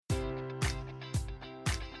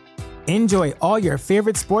Enjoy all your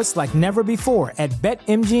favorite sports like never before at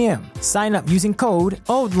BetMGM. Sign up using code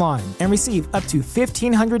OldLine and receive up to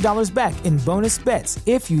 $1,500 back in bonus bets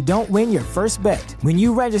if you don't win your first bet. When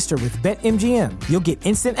you register with BetMGM, you'll get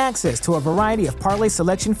instant access to a variety of parlay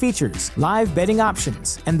selection features, live betting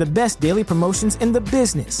options, and the best daily promotions in the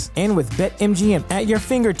business. And with BetMGM at your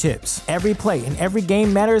fingertips, every play and every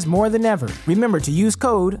game matters more than ever. Remember to use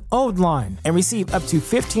code OldLine and receive up to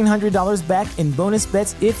 $1,500 back in bonus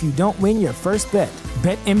bets if you don't win your first bet.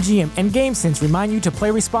 BetMGM and GameSense remind you to play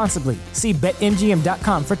responsibly. See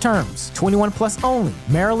BetMGM.com for terms. 21 plus only.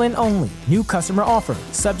 Maryland only. New customer offer.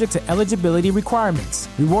 Subject to eligibility requirements.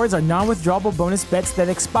 Rewards are non-withdrawable bonus bets that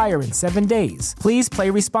expire in 7 days. Please play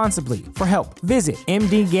responsibly. For help, visit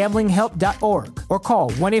mdgamblinghelp.org or call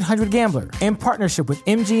 1-800-GAMBLER in partnership with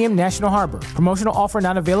MGM National Harbor. Promotional offer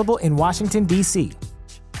not available in Washington, D.C.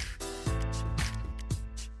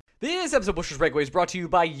 This episode of Blue Shirts Breakaway is brought to you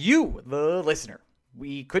by you, the listener.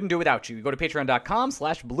 We couldn't do it without you. Go to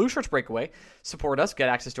patreon.com/Blue Shirts Breakaway. Support us, get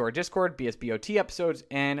access to our Discord, BSBOT episodes,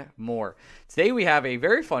 and more. Today we have a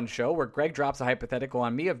very fun show where Greg drops a hypothetical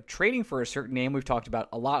on me of trading for a certain name we've talked about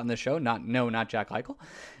a lot on the show. Not Jack Eichel.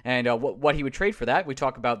 And what he would trade for that. We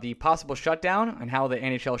talk about the possible shutdown and how the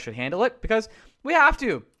NHL should handle it because we have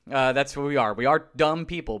to. That's what we are. We are dumb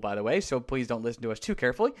people, by the way, so please don't listen to us too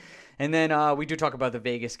carefully. And then we do talk about the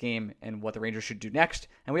Vegas game and what the Rangers should do next.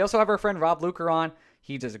 And we also have our friend Rob Luker on.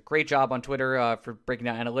 He does a great job on Twitter for breaking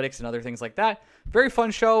down analytics and other things like that. Very fun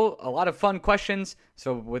show, a lot of fun questions.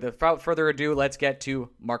 So without further ado, let's get to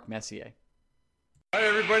Mark Messier. Hi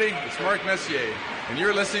everybody, it's Mark Messier, and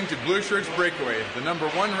you're listening to Blue Shirts Breakaway, the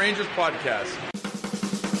 #1 Rangers podcast.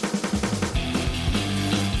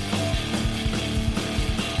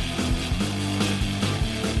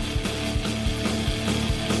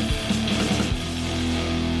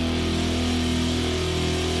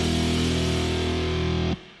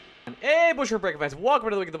 Hey, Blue Shirt Breakaway fans, welcome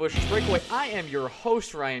to the Week of the Blue Shirts Breakaway. I am your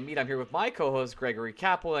host, Ryan Mead. I'm here with my co-host, Gregory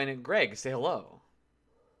Kaplan. And Greg, say hello.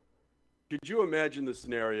 Could you imagine the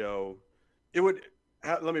scenario? It would.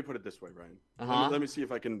 Let me put it this way, Ryan. Let me see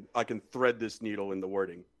if I can thread this needle in the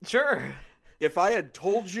wording. Sure. If I had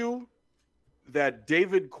told you that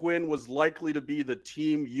David Quinn was likely to be the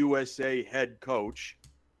Team USA head coach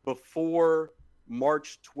before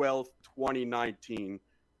March 12th, 2019,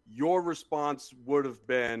 your response would have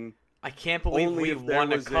been, I can't believe we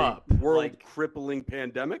won a cup. World-crippling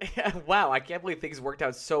pandemic? Wow, I can't believe things worked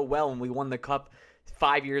out so well when we won the cup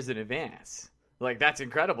 5 years in advance. Like, that's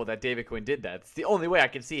incredible that David Quinn did that. It's the only way I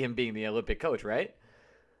can see him being the Olympic coach, right?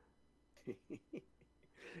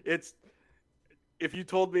 If you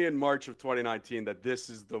told me in March of 2019 that this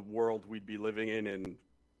is the world we'd be living in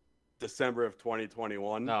December of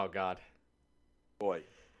 2021. Oh, God. Boy,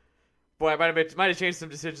 I might have changed some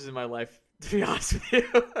decisions in my life, to be honest with you.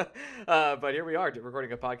 But here we are,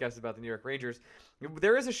 recording a podcast about the New York Rangers.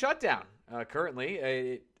 There is a shutdown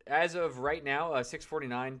currently. As of right now,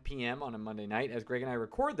 6:49 p.m. on a Monday night, as Greg and I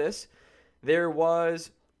record this, there was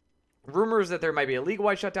rumors that there might be a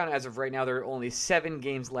league-wide shutdown. As of right now, there are only 7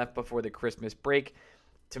 games left before the Christmas break.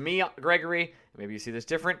 To me, Gregory, maybe you see this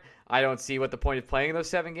different, I don't see what the point of playing those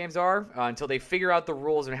 7 games are until they figure out the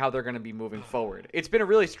rules and how they're going to be moving forward. It's been a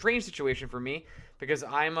really strange situation for me because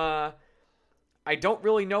I don't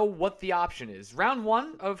really know what the option is. Round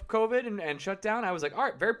 1 of COVID and shutdown, I was like, all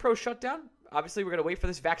right, very pro shutdown. Obviously, we're going to wait for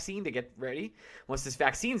this vaccine to get ready. Once this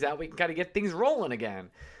vaccine's out, we can kind of get things rolling again.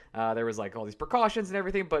 There was like all these precautions and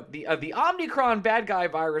everything, but the Omicron bad guy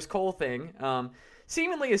virus Cole thing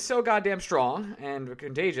seemingly is so goddamn strong and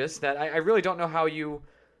contagious that I really don't know how you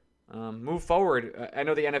move forward. I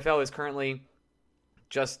know the NFL is currently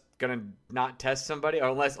just going to not test somebody, or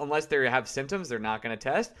unless they have symptoms, they're not going to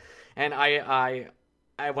test. And I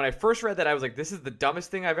when I first read that, I was like, this is the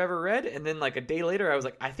dumbest thing I've ever read. And then like a day later, I was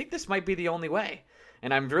like, I think this might be the only way.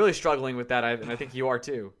 And I'm really struggling with that, and I think you are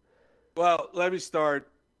too. Well, let me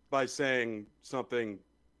start by saying something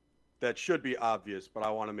that should be obvious, but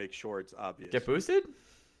I want to make sure it's obvious. Get boosted?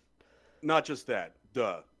 Not just that.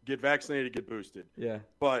 Duh. Get vaccinated, get boosted. Yeah.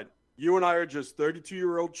 But you and I are just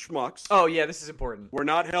 32-year-old schmucks. Oh, yeah, this is important. We're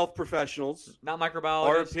not health professionals. Not microbiologists.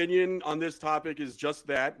 Our opinion on this topic is just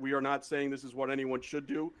that. We are not saying this is what anyone should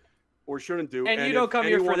do or shouldn't do. And you don't come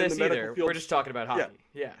here for this either. We're just talking about hockey.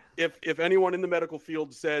 Yeah. If anyone in the medical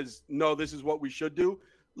field says, no, this is what we should do,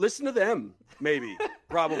 listen to them, maybe.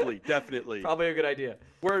 Probably, definitely. Probably a good idea.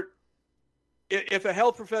 If a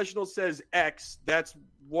health professional says X, that's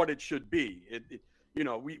what it should be.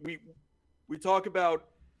 We talk about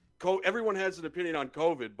everyone has an opinion on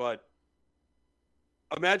COVID, but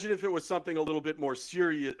Imagine if it was something a little bit more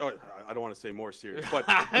serious. Oh, I don't want to say more serious, but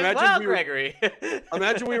well, Gregory.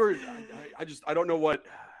 Imagine we were. I don't know what.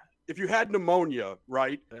 If you had pneumonia,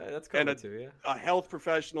 right? That's and COVID too, yeah. a health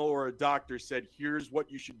professional or a doctor said, "Here's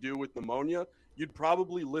what you should do with pneumonia," you'd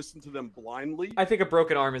probably listen to them blindly. I think a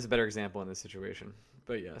broken arm is a better example in this situation.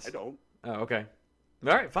 But yes. I don't. Oh, okay.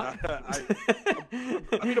 All right, fine.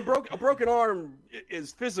 I mean, a broken arm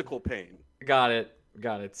is physical pain. Got it.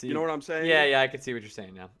 See, you know what I'm saying? Yeah, I can see what you're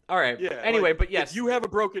saying now. All right. Yeah. Anyway, like, but yes. If you have a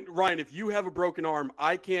broken arm,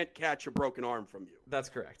 I can't catch a broken arm from you. That's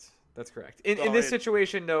correct. In this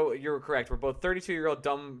situation, though, you're correct. We're both 32-year-old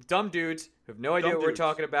dumb dudes who have no idea what we're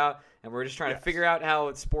talking about, and we're just trying to figure out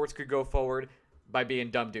how sports could go forward by being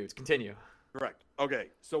dumb dudes. Continue. Correct. Okay.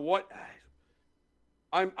 So what?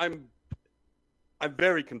 I'm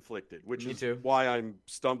very conflicted, which is why I'm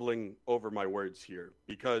stumbling over my words here.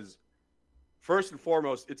 Because first and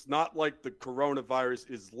foremost, it's not like the coronavirus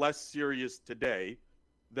is less serious today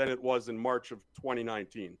than it was in March of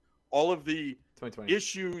 2019. All of the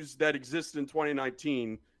issues that existed in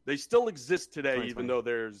 2019, they still exist today, even though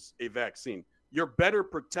there's a vaccine. You're better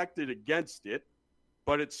protected against it,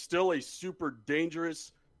 but it's still a super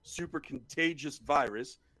dangerous, super contagious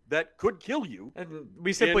virus that could kill you. And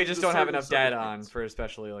we simply just don't have enough data on for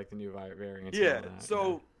especially like the new variants. Yeah,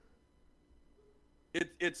 so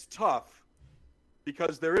it's tough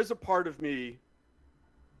because there is a part of me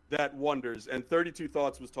that wonders, and 32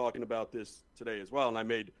 Thoughts was talking about this today as well, and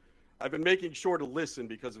I've been making sure to listen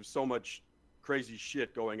because of so much crazy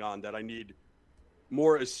shit going on that I need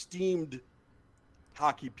more esteemed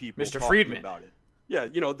hockey people Mr. talking Friedman about it. Yeah,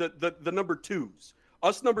 the number twos.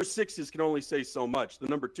 Us number sixes can only say so much. The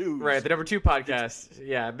number twos. Right, the number two podcast.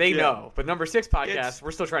 They know. But number six podcast, we're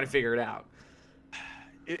still trying to figure it out.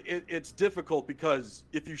 It's difficult because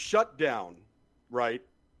if you shut down, right?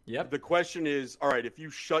 Yep. The question is, all right, if you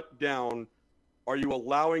shut down, are you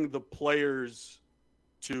allowing the players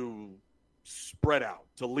to spread out,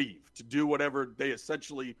 to leave, to do whatever they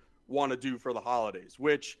essentially want to do for the holidays,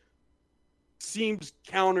 which seems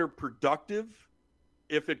counterproductive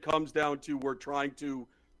if it comes down to we're trying to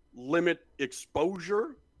limit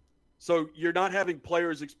exposure. So you're not having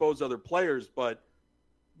players expose other players, but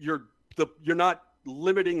you're not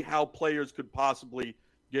limiting how players could possibly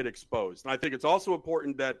get exposed. And I think it's also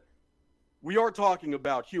important that we are talking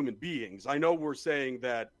about human beings. I know we're saying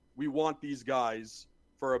that we want these guys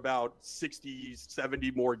for about 60,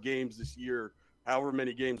 70 more games this year, however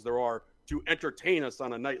many games there are, to entertain us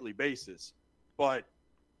on a nightly basis. But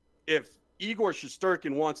if Igor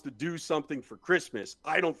Shesterkin wants to do something for Christmas,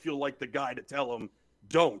 I don't feel like the guy to tell him,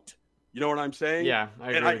 don't. You know what I'm saying? Yeah,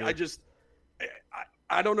 I agree. And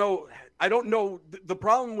I don't know. I don't know. The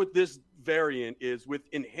problem with this variant is with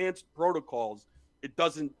enhanced protocols, it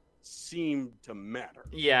doesn't seem to matter.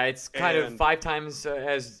 Yeah, it's kind of 5 times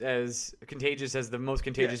as contagious as the most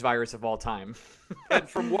contagious virus of all time. And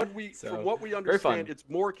from what we understand, it's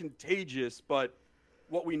more contagious, but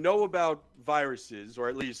what we know about viruses, or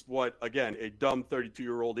at least what, again, a dumb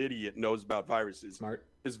 32-year-old idiot knows about viruses,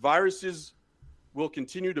 is viruses will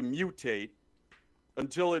continue to mutate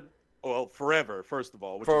until forever, first of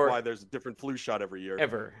all, which is why there's a different flu shot every year.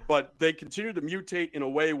 Ever. But they continue to mutate in a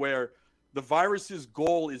way where the virus's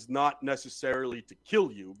goal is not necessarily to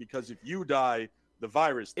kill you, because if you die, the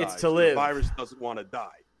virus dies. It's to live. The virus doesn't want to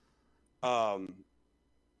die.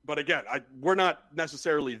 But again, we're not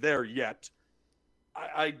necessarily there yet.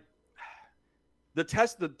 The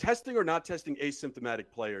testing or not testing asymptomatic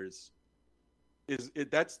players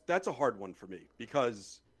that's a hard one for me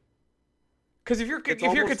because if you're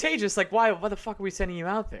contagious, like why the fuck are we sending you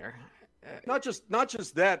out there? Not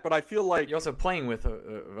just that, but I feel like you're also playing with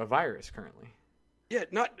a virus currently. Yeah,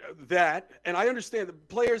 not that, and I understand that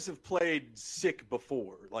players have played sick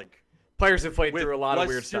before, like players have played through a lot of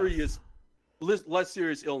weird stuff. Less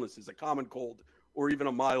serious illnesses, a common cold or even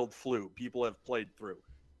a mild flu. People have played through.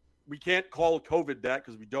 We can't call COVID that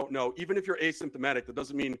because we don't know. Even if you're asymptomatic, that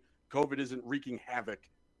doesn't mean COVID isn't wreaking havoc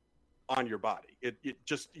on your body. It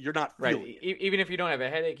just, you're not feeling it. Even if you don't have a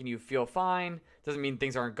headache and you feel fine, doesn't mean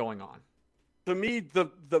things aren't going on. To me,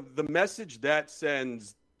 the message that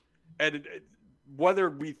sends, and whether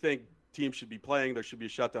we think teams should be playing, there should be a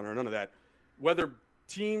shutdown or none of that, whether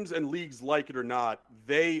teams and leagues like it or not,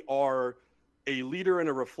 they are a leader and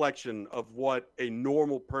a reflection of what a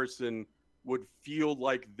normal person would feel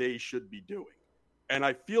like they should be doing. And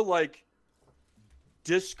I feel like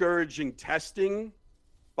discouraging testing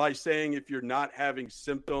by saying if you're not having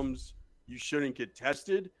symptoms, you shouldn't get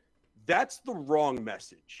tested, that's the wrong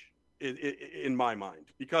message in my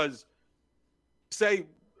mind. Because say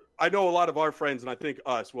I know a lot of our friends, and I think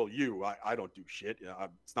us, well, I don't do shit.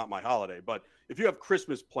 It's not my holiday. But if you have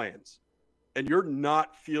Christmas plans and you're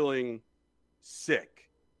not feeling sick,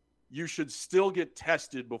 you should still get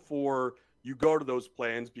tested before you go to those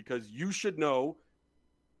plans, because you should know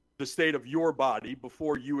the state of your body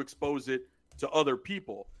before you expose it to other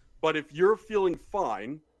people. But if you're feeling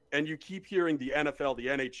fine and you keep hearing the NFL, the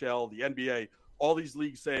NHL, the NBA, all these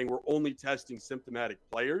leagues saying we're only testing symptomatic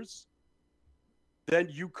players, then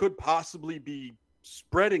you could possibly be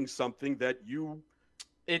spreading something that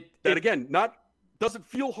again, doesn't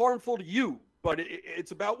feel harmful to you, but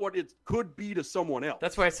it's about what it could be to someone else.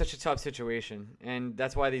 That's why it's such a tough situation, and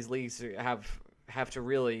that's why these leagues have to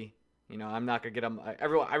really, I'm not gonna get them.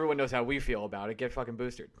 Everyone knows how we feel about it. Get fucking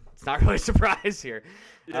boosted. It's not really a surprise here.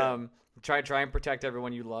 Yeah. Try and protect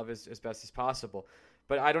everyone you love as best as possible.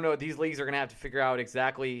 But I don't know. These leagues are going to have to figure out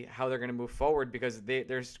exactly how they're going to move forward, because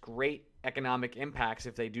there's great economic impacts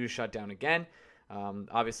if they do shut down again.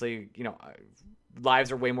 Obviously,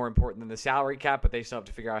 lives are way more important than the salary cap, but they still have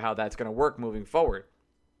to figure out how that's going to work moving forward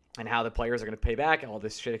and how the players are going to pay back, all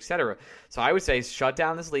this shit, etc. So I would say shut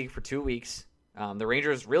down this league for 2 weeks. The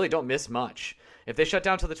Rangers really don't miss much. If they shut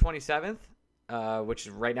down till the 27th, which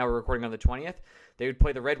is right now we're recording on the 20th, they would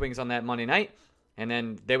play the Red Wings on that Monday night. And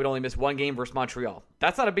then they would only miss one game versus Montreal.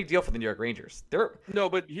 That's not a big deal for the New York Rangers. No,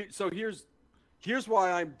 but here's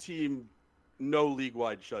why I'm team no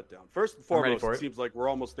league-wide shutdown. First and foremost, it seems like we're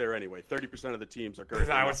almost there anyway. 30% of the teams are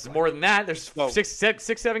currently. It's more than that. There's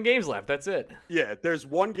 7 games left. That's it. Yeah, there's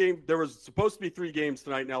one game. There was supposed to be 3 games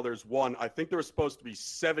tonight. Now there's 1. I think there was supposed to be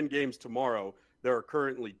 7 games tomorrow. There are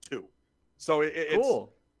currently 2. So it's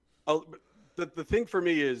cool. The thing for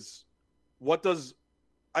me is, what does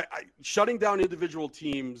shutting down individual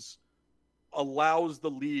teams allows the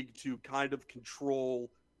league to kind of control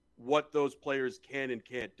what those players can and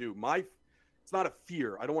can't do. It's not a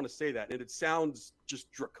fear. I don't want to say that. And it sounds just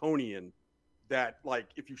draconian that, like,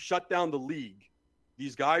 if you shut down the league,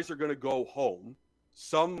 these guys are going to go home.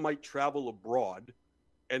 Some might travel abroad,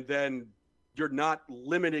 and then you're not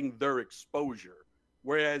limiting their exposure.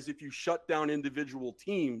 Whereas if you shut down individual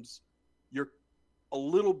teams, you're a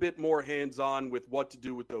little bit more hands-on with what to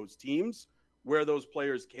do with those teams, where those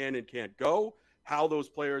players can and can't go, how those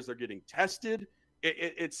players are getting tested.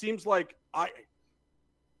 It seems like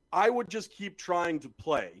I would just keep trying to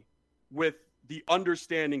play with the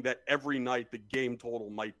understanding that every night the game total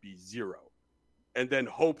might be 0, and then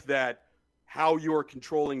hope that how you're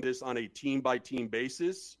controlling this on a team-by-team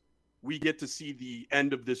basis, we get to see the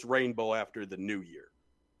end of this rainbow after the new year.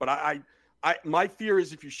 But my fear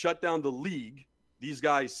is if you shut down the league, these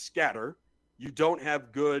guys scatter. You don't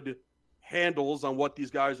have good handles on what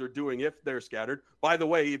these guys are doing if they're scattered. By the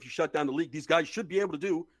way, if you shut down the league, these guys should be able to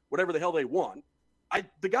do whatever the hell they want.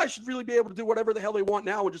 The guys should really be able to do whatever the hell they want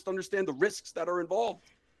now and just understand the risks that are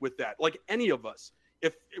involved with that. Like any of us.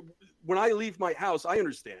 When I leave my house, I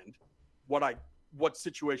understand what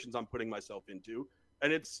situations I'm putting myself into.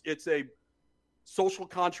 And it's a social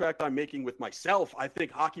contract I'm making with myself. I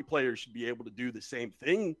think hockey players should be able to do the same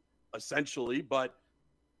thing, essentially, but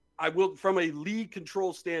I will, from a league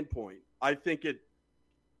control standpoint, I think it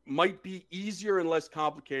might be easier and less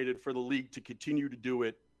complicated for the league to continue to do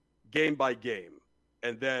it game by game.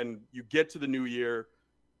 And then you get to the new year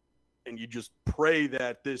and you just pray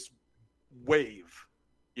that this wave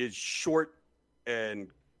is short and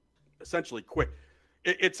essentially quick.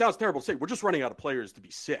 It sounds terrible to say. We're just running out of players to be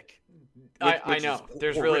sick. I know.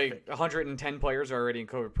 There's horrific. Really 110 players are already in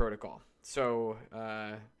COVID protocol. So,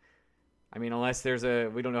 unless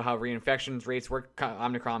we don't know how reinfections rates work.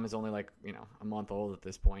 Omicron is only a month old at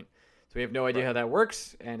this point. So we have no idea how that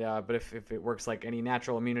works. And but if it works like any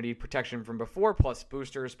natural immunity protection from before, plus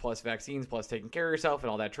boosters, plus vaccines, plus taking care of yourself and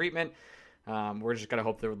all that treatment, we're just going to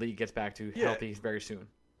hope the league gets back to healthy very soon.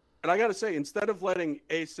 And I got to say, instead of letting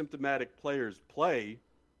asymptomatic players play,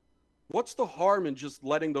 what's the harm in just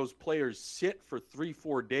letting those players sit for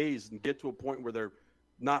 3-4 days and get to a point where they're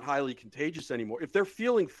not highly contagious anymore? If they're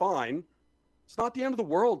feeling fine, it's not the end of the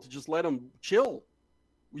world to just let them chill.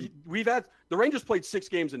 We've had the Rangers played 6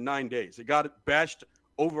 games in 9 days. It got bashed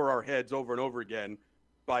over our heads over and over again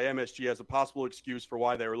by MSG as a possible excuse for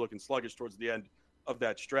why they were looking sluggish towards the end of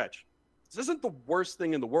that stretch. This isn't the worst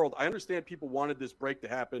thing in the world. I understand people wanted this break to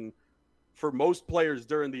happen for most players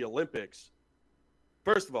during the Olympics.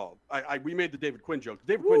 First of all, we made the David Quinn joke.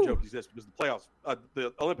 The David Quinn joke exists because the playoffs,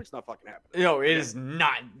 the Olympics, not fucking happening. No, it is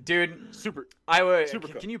not, dude. Super.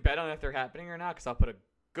 Can you bet on if they're happening or not? Because I'll put a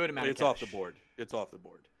good amount of cash. Off the board. It's off the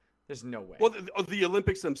board. There's no way. Well, the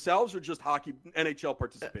Olympics themselves, or just hockey, NHL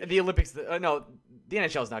participation? The Olympics. No, the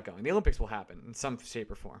NHL is not going. The Olympics will happen in some shape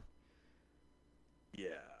or form. Yeah.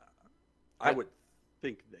 I would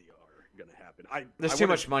think they are going to happen. There's too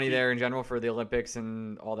much money there in general for the Olympics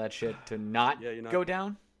and all that shit to not go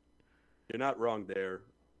down. You're not wrong there.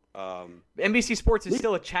 NBC Sports is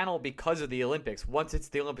still a channel because of the Olympics. Once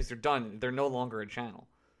the Olympics are done, they're no longer a channel.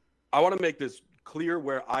 I want to make this clear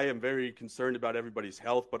where I am very concerned about everybody's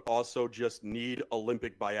health, but also just need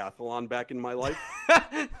Olympic biathlon back in my life.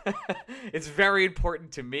 It's very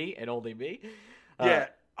important to me and only me. Yeah,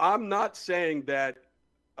 I'm not saying that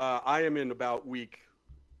I am in about week.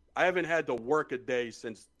 I haven't had to work a day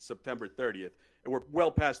since September 30th, and we're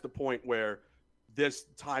well past the point where this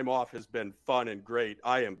time off has been fun and great.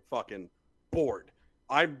 I am fucking bored.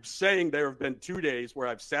 I'm saying there have been 2 days where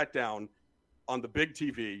I've sat down on the big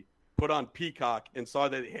TV, put on Peacock, and saw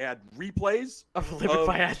that they had replays of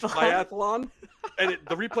biathlon. And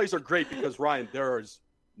the replays are great because, Ryan, there is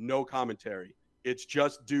no commentary. It's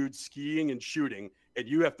just dudes skiing and shooting, and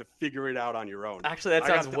you have to figure it out on your own. Actually, that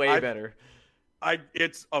sounds way better.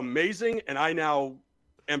 It's amazing, and I now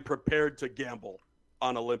am prepared to gamble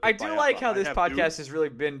on Olympic I do biathlon. like how this podcast has really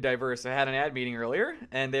been diverse. I had an ad meeting earlier,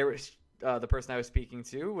 and they were the person I was speaking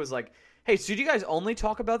to was like, hey, so do you guys only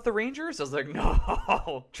talk about the Rangers? I was like,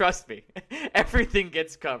 no, trust me. Everything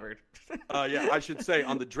gets covered. Yeah, I should say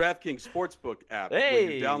on the DraftKings Sportsbook app,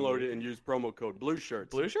 when you download it and use promo code BlueShirts.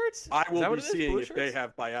 Blue Shirts? I will be seeing if they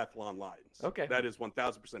have biathlon lines. Okay. That is 1,000%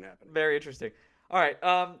 happening. Very interesting. All right.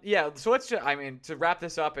 Yeah, so let's just, to wrap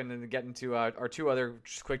this up and then get into our two other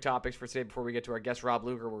just quick topics for today before we get to our guest, Rob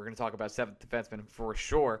Luger. We're going to talk about seventh defenseman for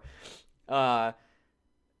sure.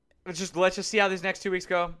 Let's just see how these next 2 weeks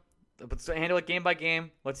go. Let's handle it game by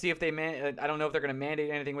game. Let's see if they I don't know if they're going to mandate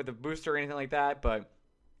anything with the booster or anything like that, but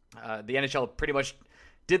the NHL pretty much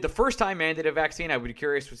did the first time mandated a vaccine. I would be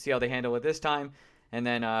curious to see how they handle it this time. And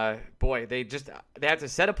then, they have to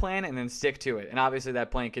set a plan and then stick to it. And obviously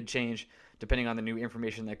that plan could change depending on the new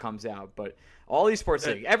information that comes out. But all these sports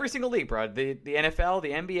leagues, every single league, bro, the NFL,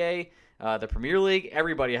 the NBA, the Premier League,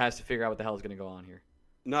 everybody has to figure out what the hell is going to go on here.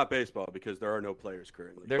 Not baseball because there are no players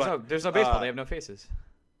currently. There's no baseball. They have no faces.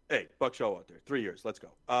 Hey, Buck Show out there. 3 years. Let's go.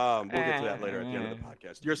 We'll get to that later at the end of the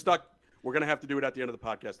podcast. You're stuck. We're going to have to do it at the end of the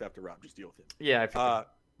podcast after Rob. Just deal with it. Yeah.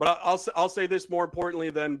 But I'll say this more importantly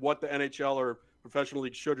than what the NHL or professional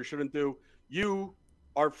league should or shouldn't do. You,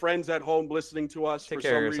 our friends at home listening to us for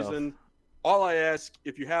some reason, all I ask,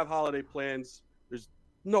 if you have holiday plans, there's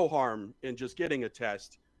no harm in just getting a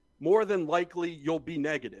test. More than likely, you'll be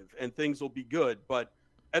negative and things will be good. But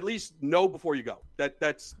at least know before you go.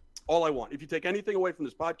 That's all I want. If you take anything away from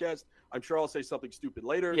this podcast, I'm sure I'll say something stupid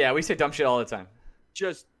later. Yeah, we say dumb shit all the time.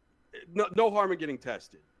 Just no harm in getting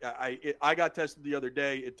tested. I got tested the other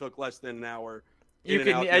day. It took less than an hour. You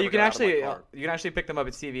can actually pick them up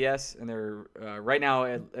at CVS, and they're right now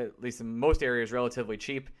at least in most areas relatively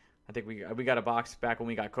cheap. I think we got a box back when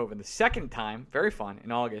we got COVID the second time. Very fun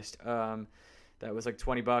in August. That was like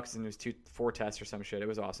 $20, and it was 4 tests or some shit. It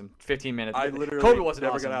was awesome. 15 minutes. I literally COVID wasn't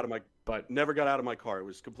never awesome, never got out of my car. It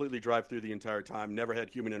was completely drive-through the entire time. Never had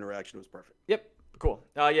human interaction. It was perfect. Yep. Cool.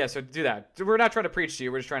 Yeah, so do that. We're not trying to preach to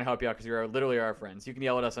you. We're just trying to help you out because you're literally our friends. You can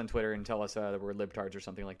yell at us on Twitter and tell us that we're libtards or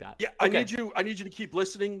something like that. Yeah, okay. I need you to keep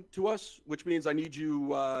listening to us, which means I need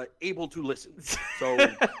you able to listen. So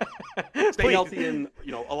stay healthy and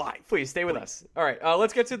alive. Please stay with us. All right,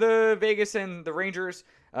 let's get to the Vegas and the Rangers.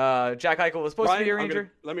 Jack Eichel was supposed to be a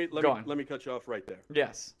Ranger. Let me cut you off right there.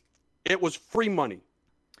 Yes. It was free money.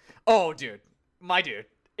 Oh, dude. My dude.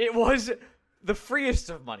 It was the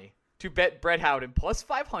freest of money to bet Brett Howden plus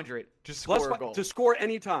 500 to score a goal. To score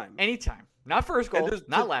anytime. Anytime. Not first goal,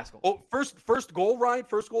 not last goal. Oh, first goal, Ryan,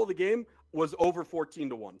 first goal of the game was over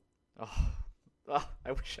 14-1. Oh,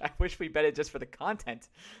 I wish we bet it just for the content.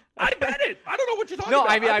 I bet it. I don't know what you're talking about. No,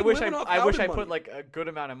 I mean, I wish I put like a good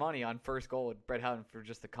amount of money on first goal with Brett Howden for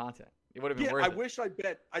just the content. It would have been worth it. I wish I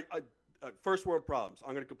bet. First world problems.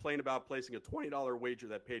 I'm going to complain about placing a $20 wager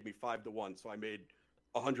that paid me 5-1, so I made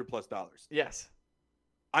 $100+. Yes.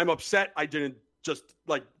 I'm upset I didn't just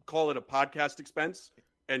call it a podcast expense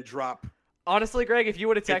and drop. Honestly, Greg, if you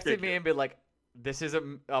would have texted me and been like, this is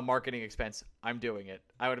a marketing expense, I'm doing it,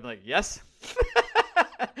 I would have been like, yes.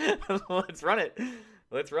 Let's run it.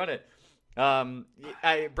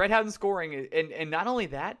 Brett Howden scoring, and not only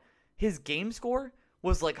that, his game score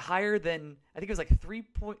was higher than, I think it was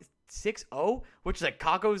 3.60, which is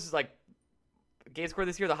Kakko's game score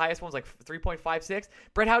this year. The highest one was 3.56.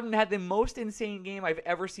 Brett Howden had the most insane game I've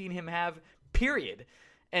ever seen him have, period.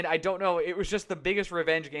 And I don't know, it was just the biggest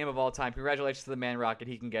revenge game of all time. Congratulations to the Man Rocket.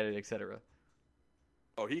 He can get it, etc.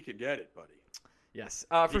 Oh, he can get it, buddy. Yes.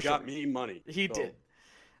 He got me money. He did.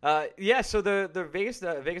 So the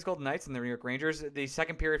Vegas Golden Knights and the New York Rangers, the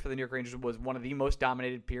second period for the New York Rangers was one of the most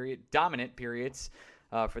dominant periods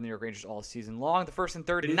for the New York Rangers all season long. The first and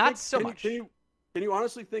third, not so much. Can you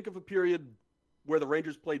honestly think of a period where the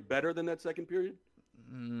Rangers played better than that second period?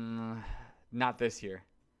 Not this year.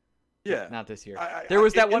 Yeah, not this year. There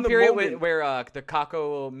was that one period where the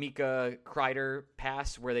Kakko, Mika, Kreider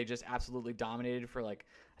pass where they just absolutely dominated for I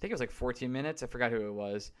think it was 14 minutes. I forgot who it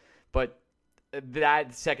was, but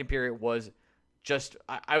that second period was just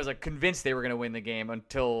I was convinced they were going to win the game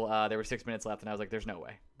until there were 6 minutes left, and I was like, "There's no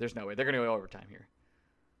way. They're going to go overtime here."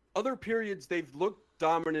 Other periods they've looked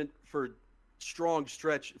dominant for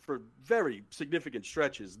very significant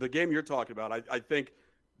stretches. The game you're talking about, I think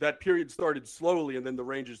that period started slowly, and then the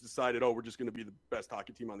Rangers decided, we're just going to be the best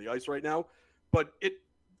hockey team on the ice right now. But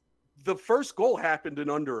the first goal happened in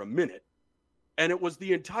under a minute, and it was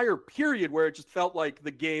the entire period where it just felt like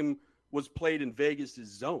the game was played in Vegas's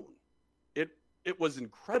zone. It was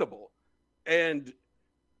incredible, and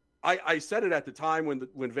I said it at the time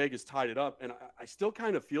when Vegas tied it up, and I still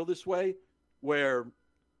kind of feel this way, where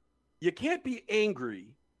you can't be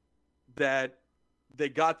angry that they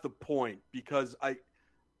got the point, because I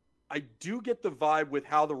do get the vibe with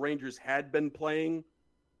how the Rangers had been playing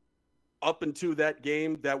up into that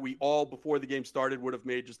game that we all, before the game started, would have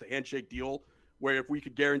made just a handshake deal where if we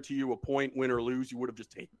could guarantee you a point, win or lose, you would have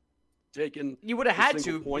just taken. You would have had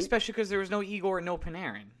to, point. Especially because there was no Igor and no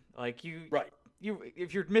Panarin. Right.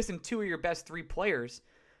 If you're missing two of your best three players,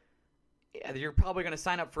 you're probably going to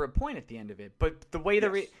sign up for a point at the end of it. But the way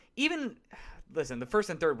listen, the first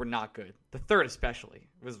and third were not good. The third especially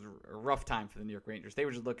was a rough time for the New York Rangers. They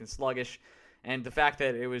were just looking sluggish, and the fact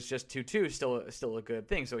that it was just 2-2 still a good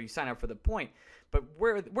thing. So you sign up for the point. But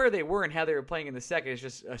where they were and how they were playing in the second is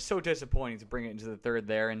just so disappointing to bring it into the third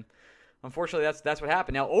there. And unfortunately, that's what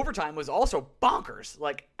happened. Now overtime was also bonkers,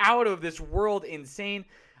 out of this world insane.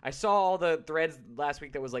 I saw all the threads last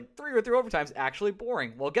week that was 3-3 overtime's actually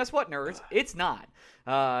boring. Well, guess what, nerds? It's not.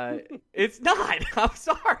 It's not. I'm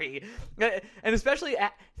sorry. And especially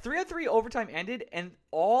 3-3 overtime ended, and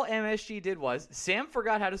all MSG did was Sam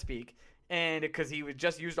forgot how to speak, and because he was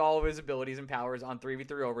just used all of his abilities and powers on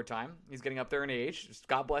 3v3 overtime. He's getting up there in age.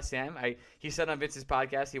 God bless Sam. He said on Vince's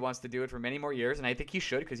podcast he wants to do it for many more years, and I think he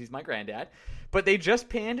should because he's my granddad. But they just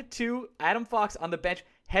panned to Adam Fox on the bench,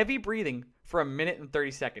 heavy breathing, for 1 minute and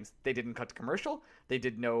 30 seconds. They didn't cut to commercial. They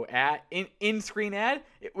did no in-screen ad.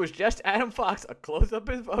 It was just Adam Fox, a close-up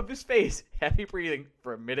of his face, heavy breathing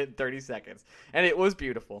for 1 minute and 30 seconds. And it was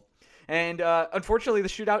beautiful. And unfortunately, the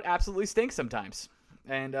shootout absolutely stinks sometimes.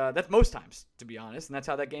 And that's most times, to be honest. And that's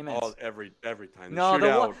how that game ends. Oh, every time.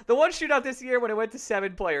 The one shootout this year when it went to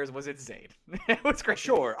 7 players was insane. It was great.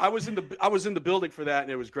 Sure, I was in the building for that,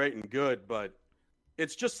 and it was great and good. But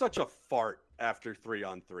it's just such a fart after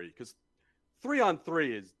 3-on-3, because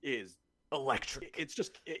 3-on-3 is electric. It's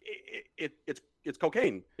just it's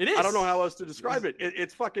cocaine. It is. I don't know how else to describe it.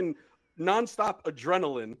 It's fucking nonstop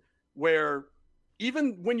adrenaline, where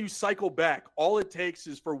even when you cycle back, all it takes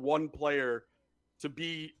is for one player to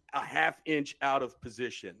be a half inch out of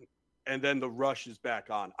position, and then the rush is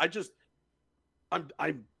back on.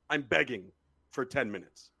 I'm begging for 10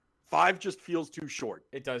 minutes. 5 just feels too short.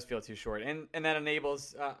 It does feel too short, and that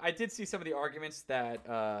enables. I did see some of the arguments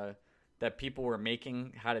that people were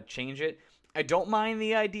making how to change it. I don't mind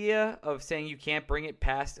the idea of saying you can't bring it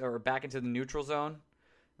past or back into the neutral zone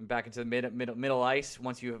and back into the middle ice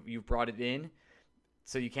once you've brought it in,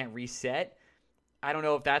 so you can't reset. I don't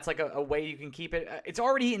know if that's a way you can keep it. It's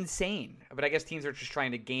already insane, but I guess teams are just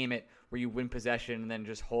trying to game it where you win possession and then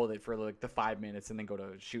just hold it for the 5 minutes and then go to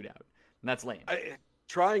a shootout, and that's lame.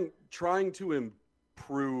 Trying to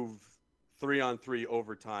improve 3-on-3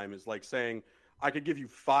 overtime is like saying, I could give you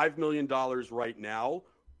 $5 million right now,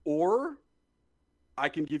 or I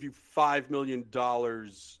can give you $5 million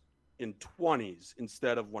in 20s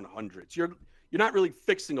instead of 100s. You're not really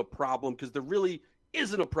fixing a problem, because there really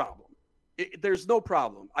isn't a problem. There's no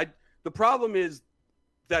problem. The problem is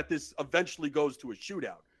that this eventually goes to a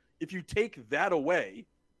shootout. If you take that away,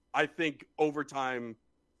 I think overtime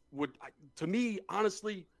would, to me,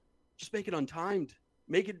 honestly, just make it untimed.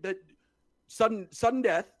 Make it that sudden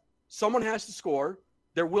death. Someone has to score.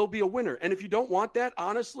 There will be a winner. And if you don't want that,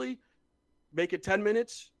 honestly, make it 10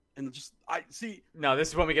 minutes and No, this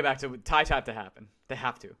is when we get back to ties have to happen. They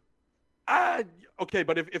have to. Okay,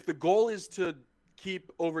 but if the goal is to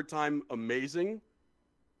keep overtime amazing,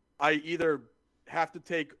 I either have to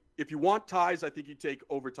take, if you want ties, I think you take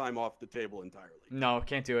overtime off the table entirely. No,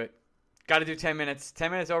 can't do it. Got to do 10 minutes.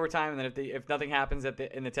 10 minutes overtime, and then if nothing happens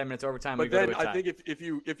in the 10 minutes overtime, but we go to a tie. I think if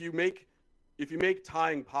you make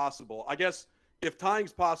tying possible, I guess if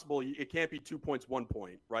tying's possible, it can't be 2 points, 1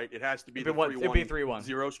 point, right? It has to be the 3-1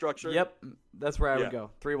 0 structure. Yep, that's where I would go.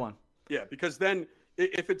 3-1. Yeah, because then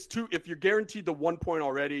if you're guaranteed the 1 point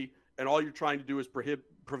already, and all you're trying to do is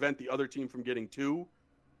prevent the other team from getting 2,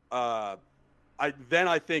 I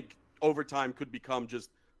think overtime could become just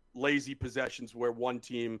lazy possessions where one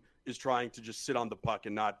team is trying to just sit on the puck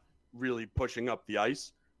and not really pushing up the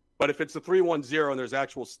ice. But if it's a 3-1-0 and there's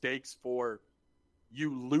actual stakes for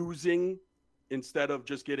you losing instead of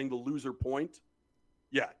just getting the loser point,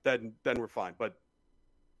 yeah, then we're fine. But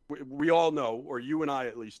we all know, or you and I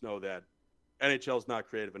at least know, that NHL is not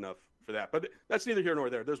creative enough for that. But that's neither here nor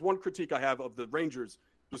there. There's one critique I have of the Rangers,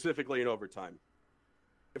 specifically in overtime.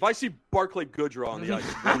 If I see Barclay Goodrow on the ice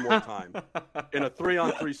one more time in a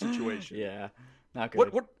 3-on-3 situation, yeah, not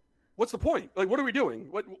good. What's the point? Like, what are we doing?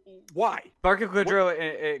 Why? Barclay Goodrow,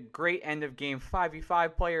 a great end of game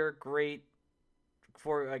 5v5 player, great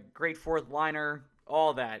fourth liner,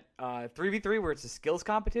 all that. 3v3 where it's a skills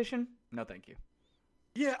competition, no thank you.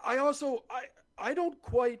 Yeah, I don't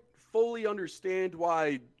quite fully understand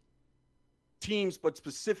why teams, but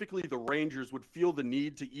specifically the Rangers, would feel the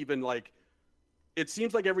need to even, like, it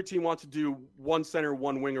seems like every team wants to do one center,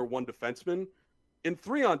 one winger, one defenseman. In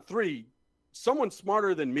 3-on-3, someone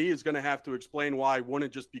smarter than me is going to have to explain why it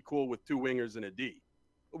wouldn't just be cool with 2 wingers and a D.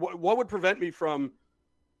 What would prevent me from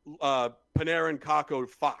Panarin, Kakko,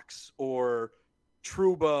 Fox, or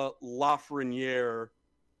Trouba, Lafreniere,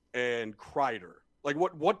 and Kreider? Like,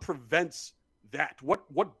 what prevents that?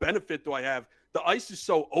 What benefit do I have? The ice is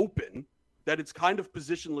so open that it's kind of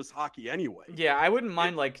positionless hockey anyway. Yeah, I wouldn't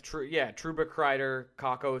mind Trouba, Kreider,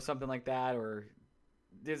 Kakko, something like that. Or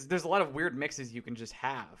there's a lot of weird mixes you can just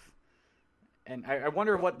have. And I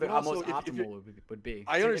wonder what the most optimal would be.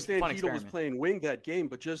 I understand Hedl was playing wing that game,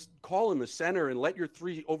 but just call him a center and let your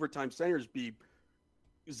 3 overtime centers be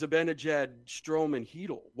Zibanejad, Strome, and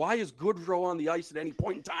Hedl. Why is Goodrow on the ice at any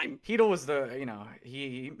point in time? Hedl was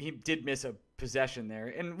he did miss a possession there,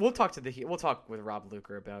 and we'll talk with Rob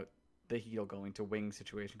Luker about the Hedl going to wing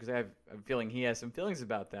situation, because I have a feeling he has some feelings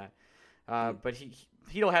about that. But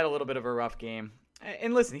Hedl had a little bit of a rough game,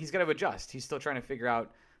 and listen, he's got to adjust. He's still trying to figure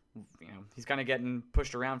out. He's kind of getting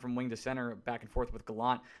pushed around from wing to center, back and forth with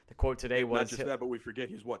Gallant. The quote today was... Not just that, but we forget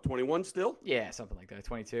he's, 21 still? Yeah, something like that,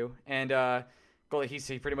 22. And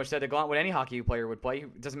he pretty much said to Gallant what any hockey player would play.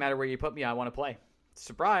 It doesn't matter where you put me, I want to play.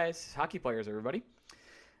 Surprise, hockey players, everybody.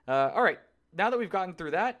 All right, now that we've gotten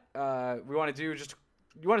through that, we want to do just...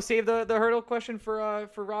 You want to save the hurdle question for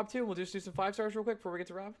Rob, too? We'll just do some 5 stars real quick before we get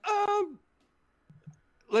to Rob?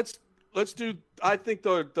 Let's do... I think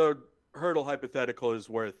the hurdle hypothetical is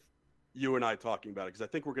worth you and I talking about it, because I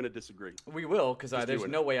think we're going to disagree. We will, because there's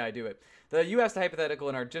no way I do it. You asked the hypothetical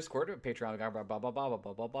in our Discord, Patreon, blah, blah, blah, blah,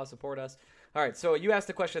 blah, blah, blah, support us. All right, so you asked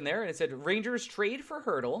the question there, and it said, Rangers trade for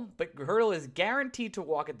Hertl, but Hertl is guaranteed to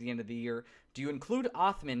walk at the end of the year. Do you include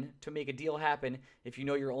Othmann to make a deal happen if you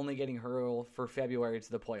know you're only getting Hertl for February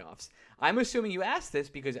to the playoffs? I'm assuming you asked this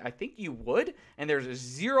because I think you would, and there's a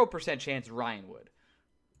 0% chance Ryan would.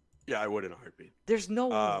 Yeah, I would in a heartbeat. There's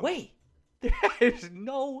no way. There's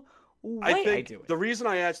no way I do it. The reason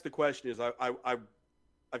I asked the question is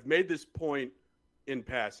I've made this point in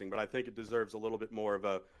passing, but I think it deserves a little bit more of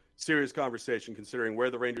a serious conversation, considering where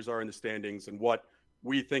the Rangers are in the standings and what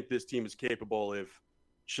we think this team is capable if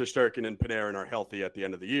Shesterkin and Panarin are healthy at the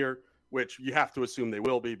end of the year, which you have to assume they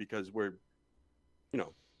will be, because we're,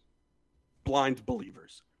 blind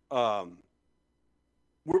believers.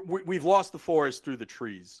 We've lost the forest through the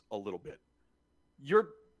trees a little bit.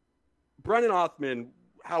 Brennan Othmann,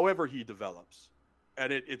 however he develops,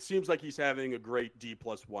 and it seems like he's having a great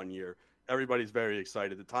D+1 year. Everybody's very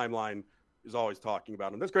excited. The timeline is always talking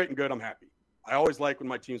about him. That's great and good. I'm happy. I always like when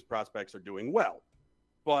my team's prospects are doing well.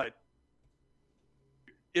 But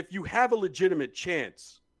if you have a legitimate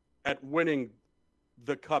chance at winning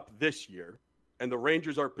the Cup this year, and the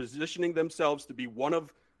Rangers are positioning themselves to be one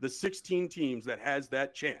of the 16 teams that has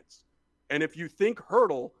that chance, and if you think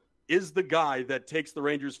Hertl is the guy that takes the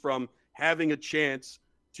Rangers from having a chance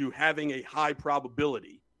to having a high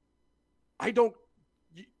probability,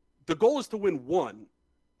 the goal is to win one.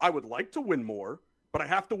 I would like to win more, but I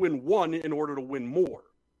have to win one in order to win more.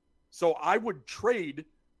 So I would trade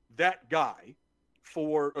that guy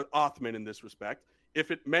for Othmann in this respect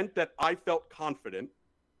if it meant that I felt confident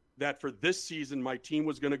that for this season my team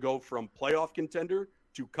was going to go from playoff contender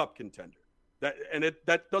to Cup contender.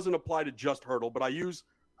 That doesn't apply to just Hertl, but I use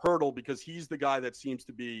Hertl because he's the guy that seems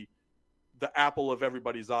to be the apple of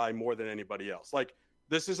everybody's eye more than anybody else. Like,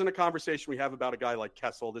 this isn't a conversation we have about a guy like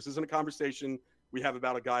Kessel. This isn't a conversation we have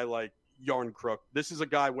about a guy like Yarncrook. This is a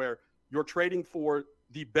guy where You're trading for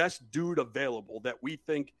the best dude available that we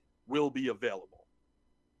think will be available.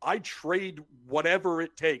 I trade whatever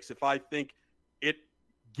it takes if I think it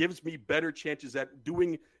gives me better chances at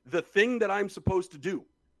doing the thing that I'm supposed to do,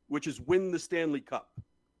 which is win the Stanley Cup.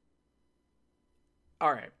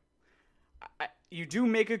 All right. You do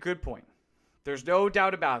make a good point. There's no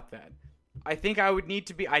doubt about that. I think I would need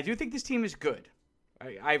to be. I do think this team is good.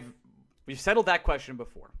 We've settled that question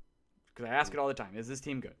before because I ask it all the time. Is this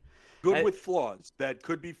team good? Good with flaws that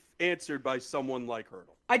could be answered by someone like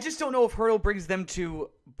Hertl. I just don't know if Hertl brings them to,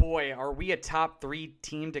 boy, are we a top 3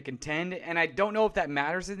 team to contend? And I don't know if that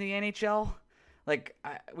matters in the NHL. Like,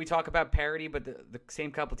 we talk about parity, but the same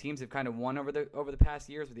couple teams have kind of won over the past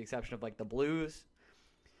years, with the exception of like the Blues.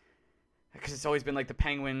 Because it's always been like the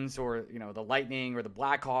Penguins or, you know, the Lightning or the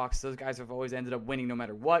Blackhawks. Those guys have always ended up winning no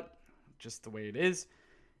matter what. Just the way it is.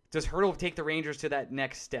 Does Hertl take the Rangers to that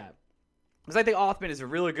next step? Because I think Othmann is a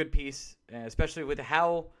really good piece, especially with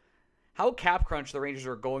how cap crunch the Rangers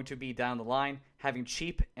are going to be down the line. Having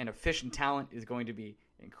cheap and efficient talent is going to be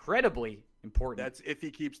incredibly important. That's if he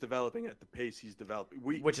keeps developing at the pace he's developing.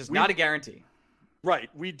 Which is not a guarantee. Right.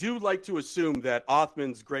 We do like to assume that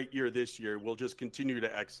Othmann's great year this year will just continue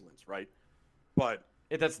to excellence, right? But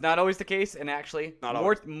that's not always the case, and actually,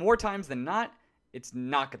 more times than not, it's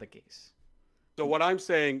not the case. So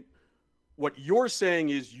what you're saying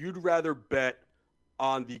is you'd rather bet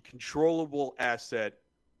on the controllable asset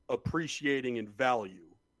appreciating in value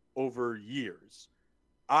over years.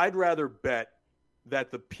 I'd rather bet that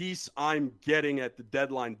the piece I'm getting at the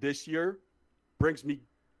deadline this year brings me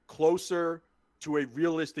closer to a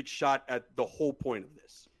realistic shot at the whole point of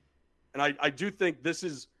this. And I do think this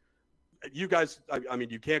is, you guys, I mean,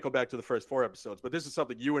 you can't go back to the first 4 episodes, but this is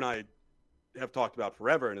something you and I have talked about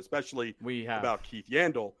forever, and especially about Keith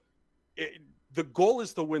Yandle. The goal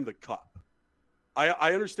is to win the cup.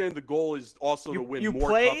 I understand the goal is also to win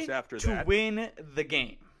more cups after that. To win the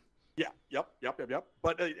game. Yeah, yep.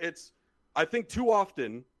 But I think too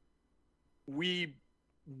often we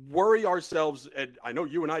worry ourselves, and I know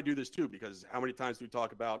you and I do this too, because how many times do we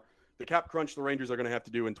talk about the cap crunch the Rangers are going to have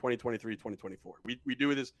to do in 2023, 2024? We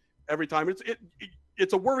do this every time.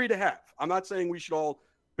 It's a worry to have. I'm not saying we should all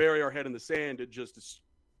bury our head in the sand and just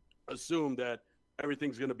assume that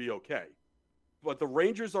everything's going to be okay. But the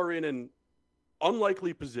Rangers are in an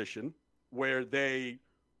unlikely position where they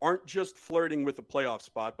aren't just flirting with a playoff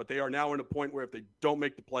spot, but they are now in a point where if they don't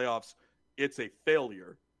make the playoffs, it's a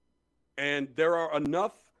failure. And there are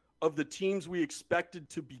enough of the teams we expected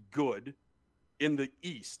to be good in the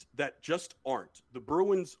East that just aren't. The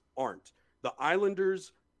Bruins aren't. The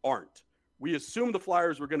Islanders aren't. We assumed the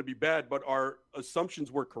Flyers were going to be bad, but our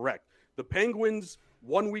assumptions were correct. The Penguins,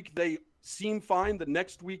 one week they seem fine, the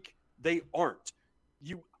next week they aren't.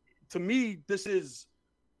 To me, this is,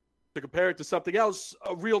 to compare it to something else,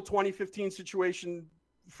 a real 2015 situation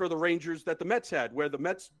for the Rangers that the Mets had, where the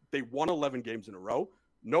Mets, they won 11 games in a row.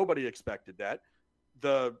 Nobody expected that.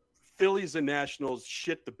 The Phillies and Nationals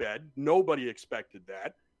shit the bed. Nobody expected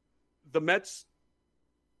that. The Mets,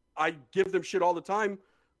 I give them shit all the time.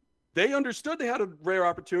 They understood they had a rare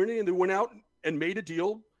opportunity, and they went out and made a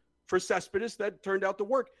deal for Cespedes that turned out to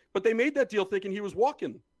work. But they made that deal thinking he was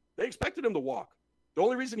walking. They expected him to walk. The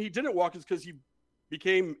only reason he didn't walk is because he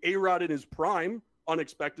became A-Rod in his prime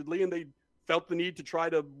unexpectedly, and they felt the need to try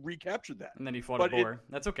to recapture that. And then he fought a boar.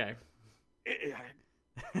 That's okay.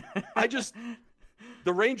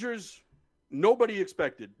 The Rangers, nobody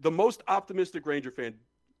expected. The most optimistic Ranger fan,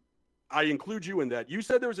 I include you in that. You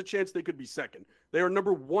said there was a chance they could be second. They are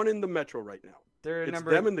number 1 in the Metro right now. It's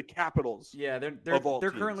them and the Capitals. Yeah, they're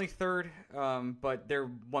currently third, but they're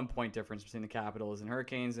 1 point difference between the Capitals and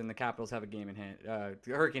Hurricanes, and the Capitals have a game in hand.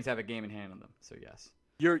 The Hurricanes have a game in hand on them. So yes,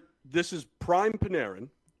 this is prime Panarin.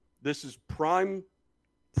 This is prime,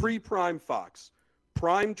 pre-prime Fox,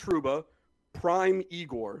 prime Trouba, prime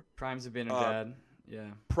Igor. Prime Zibanejad. Yeah.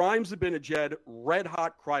 Prime Zibanejad, red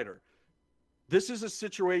hot Kreider. This is a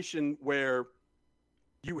situation where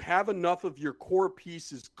you have enough of your core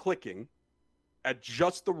pieces clicking at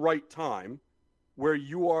just the right time where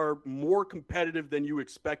you are more competitive than you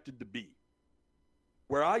expected to be.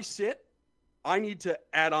 Where I sit, I need to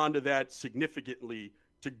add on to that significantly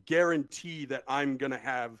to guarantee that I'm going to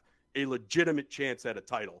have a legitimate chance at a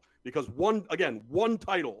title. Because one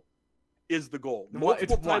title is the goal.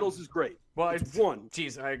 Multiple titles is great. Well, it's one.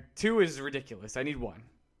 Geez, 2 is ridiculous. I need 1.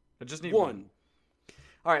 I just need one.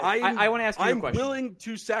 All right, I want to ask you a question. I'm willing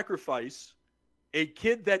to sacrifice a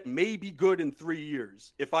kid that may be good in 3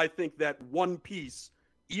 years if I think that one piece,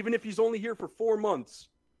 even if he's only here for 4 months,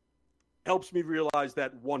 helps me realize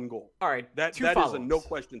that one goal. All right, That two is a follow-ups. no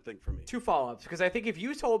question thing for me. 2 follow-ups, because I think if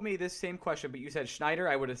you told me this same question, but you said Schneider,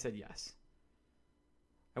 I would have said yes.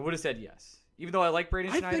 I would have said yes, even though I like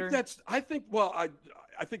Braden Schneider. I think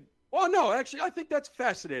that's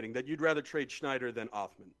fascinating that you'd rather trade Schneider than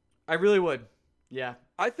Othman. I really would. Yeah.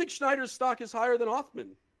 I think Schneider's stock is higher than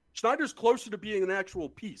Othman. Schneider's closer to being an actual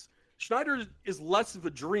piece. Schneider is less of a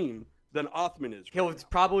dream than Othman is. He'll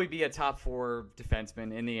probably be a top 4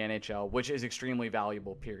 defenseman in the NHL, which is extremely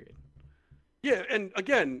valuable, period. Yeah, and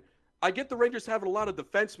again, I get the Rangers having a lot of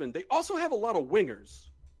defensemen. They also have a lot of wingers.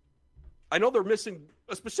 I know they're missing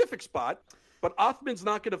a specific spot, but Othman's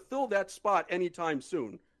not going to fill that spot anytime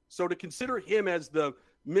soon. So to consider him as the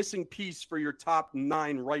missing piece for your top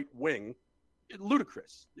 9 right wing,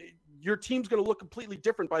 ludicrous. Your team's going to look completely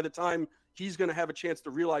different by the time he's going to have a chance to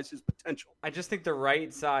realize his potential. I just think the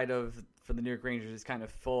right side for the New York Rangers is kind of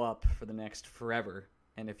full up for the next forever.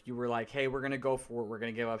 And if you were like, hey, we're going to go for it, we're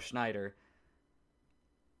going to give up Schneider,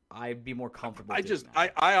 I'd be more comfortable.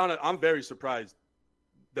 I'm very surprised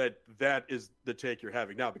that is the take you're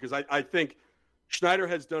having now, because I think Schneider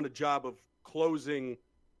has done a job of closing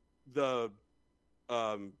the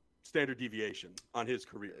standard deviation on his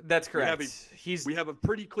career. That's correct. We have a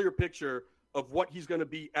pretty clear picture of what he's going to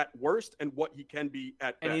be at worst and what he can be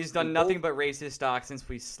at best. And he's done nothing but raise his stock since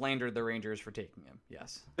we slandered the Rangers for taking him.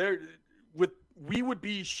 Yes. We would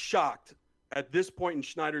be shocked at this point in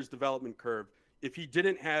Schneider's development curve if he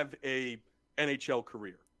didn't have a NHL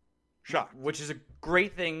career. Shocked. Which is a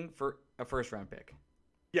great thing for a first-round pick.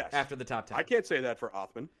 Yes. After the top 10. I can't say that for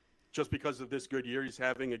Othman, just because of this good year he's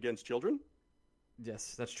having against children.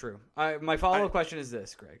 Yes, that's true. My follow-up question is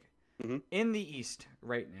this, Greg. Mm-hmm. In the East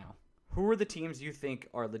right now, who are the teams you think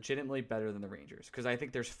are legitimately better than the Rangers? Because I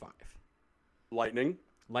think there's 5. Lightning,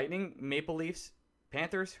 Maple Leafs,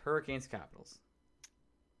 Panthers, Hurricanes, Capitals.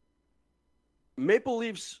 Maple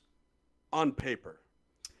Leafs on paper.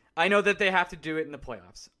 I know that they have to do it in the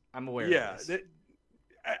playoffs. I'm aware of this.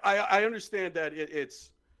 I understand that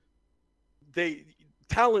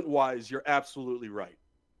talent-wise, you're absolutely right.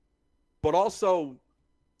 But also,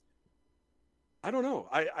 I don't know.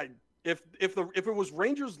 If it was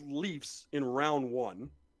Rangers Leafs in round 1,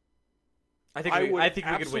 I think we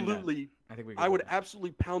could win that. I would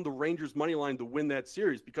absolutely pound the Rangers money line to win that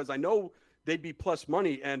series, because I know they'd be plus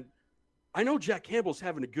money, and I know Jack Campbell's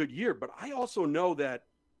having a good year, but I also know that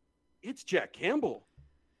it's Jack Campbell.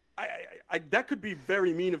 That could be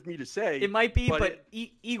very mean of me to say. It might be, but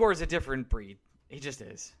Igor's a different breed. He just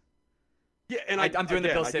is. Yeah, and I'm doing the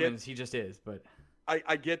Bill Simmons. He just is, but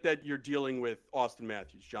I get that you're dealing with Austin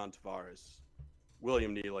Matthews, John Tavares,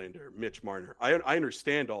 William Nylander, Mitch Marner. I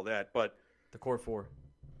understand all that, but the core 4.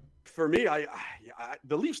 For me,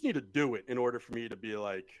 the Leafs need to do it in order for me to be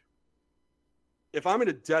like, if I'm in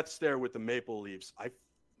a death stare with the Maple Leafs,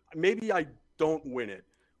 maybe I don't win it,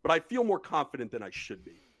 but I feel more confident than I should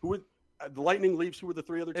be. Who would the Lightning, Leafs? Who were the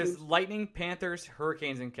 3 other teams? It's Lightning, Panthers,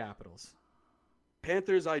 Hurricanes, and Capitals.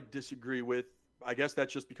 Panthers, I disagree with. I guess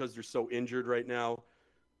that's just because they're so injured right now.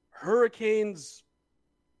 Hurricanes.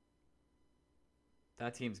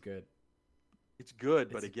 That team's good. It's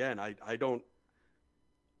good, but again, I don't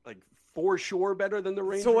like for sure better than the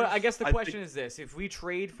Rangers. So I guess the question is this: if we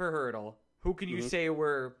trade for Hurdle, who can you say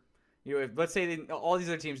we're? If, let's say all these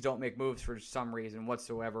other teams don't make moves for some reason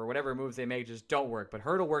whatsoever. Whatever moves they make just don't work. But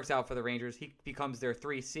Hurdle works out for the Rangers. He becomes their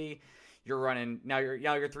 3C. You're running now.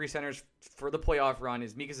 Your 3 centers for the playoff run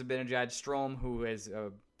is Mika Zibanejad, Strome, who has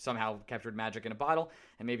somehow captured magic in a bottle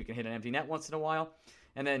and maybe can hit an empty net once in a while,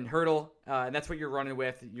 and then Hurdle, and that's what you're running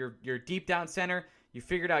with. You're deep down center. You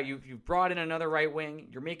figured out you brought in another right wing.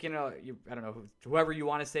 You're making I don't know whoever you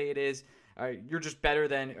want to say it is. You're just better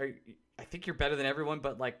than. I think you're better than everyone,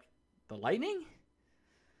 but like the Lightning.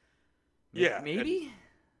 Yeah, maybe.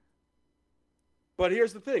 But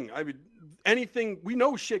here's the thing. I mean, we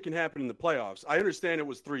know shit can happen in the playoffs. I understand it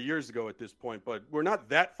was 3 years ago at this point, but we're not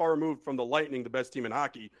that far removed from the Lightning, the best team in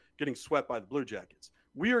hockey, getting swept by the Blue Jackets.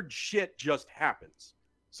 Weird shit just happens.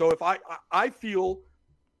 So if I feel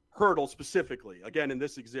Hurdle specifically, again, in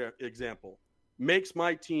this example, makes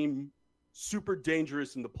my team super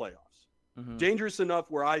dangerous in the playoffs. Mm-hmm. Dangerous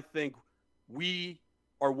enough where I think we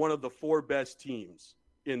are one of the 4 best teams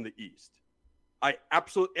in the East. I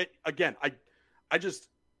absolutely, again, I just,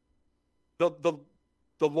 the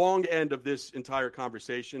long end of this entire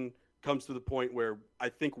conversation comes to the point where I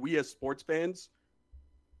think we as sports fans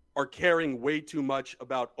are caring way too much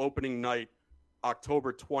about opening night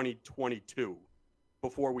October 2022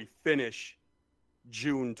 before we finish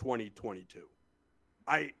June 2022.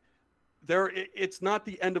 It's not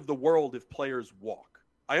the end of the world if players walk.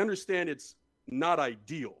 I understand it's not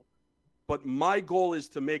ideal, but my goal is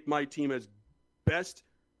to make my team as best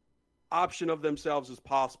option of themselves as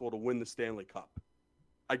possible to win the Stanley Cup.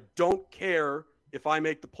 I don't care if I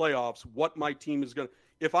make the playoffs, what my team is going to.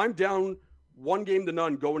 If I'm down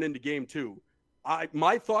 1-0 going into game 2,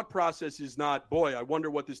 my thought process is not, boy, I wonder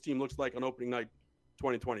what this team looks like on opening night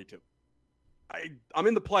 2022. I'm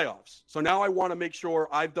in the playoffs. So now I want to make sure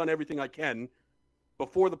I've done everything I can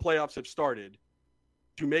before the playoffs have started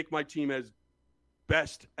to make my team as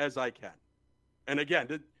best as I can. And again,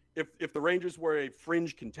 if the Rangers were a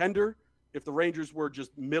fringe contender, if the Rangers were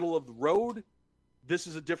just middle of the road, this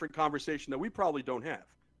is a different conversation that we probably don't have.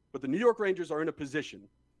 But the New York Rangers are in a position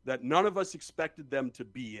that none of us expected them to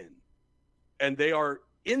be in. And they are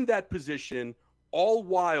in that position all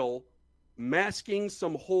while masking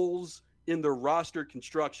some holes in their roster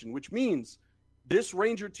construction, which means this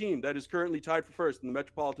Ranger team that is currently tied for first in the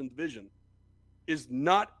Metropolitan Division is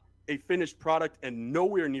not a finished product and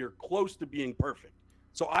nowhere near close to being perfect.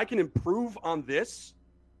 So I can improve on this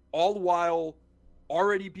all while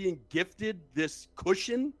already being gifted this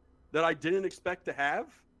cushion that I didn't expect to have.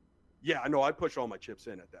 Yeah, I know. I push all my chips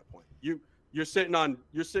in at that point. You're sitting on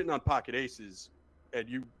pocket aces, and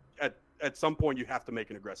you at some point you have to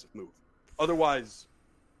make an aggressive move. Otherwise,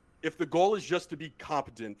 if the goal is just to be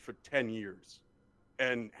competent for 10 years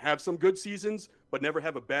and have some good seasons but never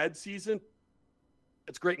have a bad season,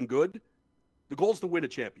 it's great and good. The goal is to win a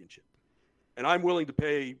championship. And I'm willing to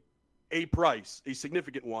pay a price, a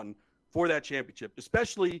significant one, for that championship,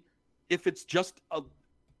 especially if it's just a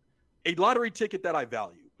lottery ticket that I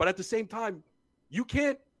value. But at the same time, you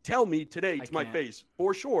can't tell me today to my face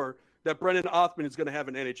for sure that Brennan Othmann is going to have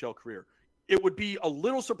an NHL career. It would be a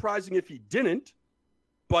little surprising if he didn't,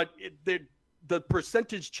 but the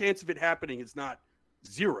percentage chance of it happening is not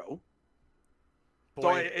zero.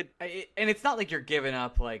 Boy, so and it's not like you're giving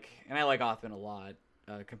up, and I like Othmann a lot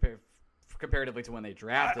comparatively to when they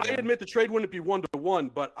drafted him. I admit the trade wouldn't be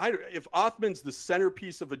 1-to-1, but if Othmann's the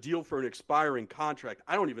centerpiece of a deal for an expiring contract,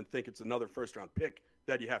 I don't even think it's another first-round pick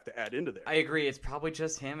that you have to add into there. I agree. It's probably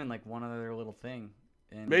just him and one other little thing.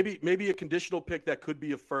 And maybe a conditional pick that could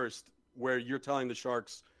be a first, where you're telling the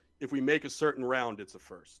Sharks, if we make a certain round, it's a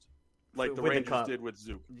first, like the Rangers did with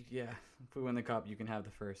Zook. Yeah, if we win the Cup, you can have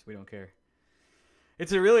the first. We don't care.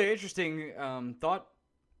 It's a really interesting thought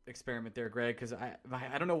experiment there, Greg, because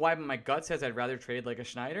I don't know why, but my gut says I'd rather trade a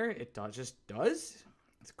Schneider. It just does.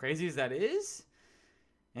 As crazy as that is.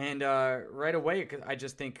 And right away, cause I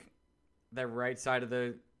just think that right side of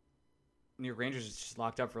the New York Rangers is just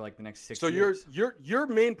locked up for the next 6 years. So your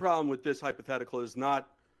main problem with this hypothetical is not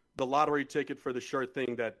the lottery ticket for the sure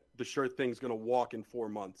thing that the sure thing's going to walk in 4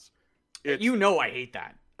 months. I hate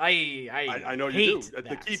that. I know hate you do.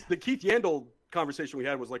 That. The Keith Yandel conversation we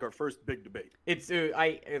had was our first big debate. It's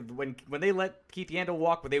when they let Keith Yandel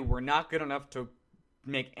walk, but they were not good enough to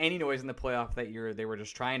make any noise in the playoff that year. They were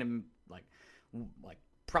just trying to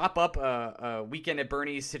prop up a weekend at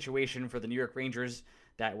Bernie's situation for the New York Rangers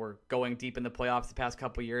that were going deep in the playoffs the past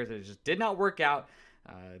couple of years. It just did not work out.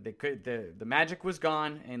 The magic was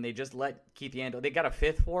gone, and they just let Keith Yandel. They got a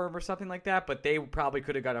fifth for him or something like that, but they probably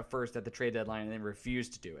could have got a first at the trade deadline, and they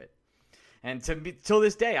refused to do it. And till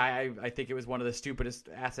this day, I think it was one of the stupidest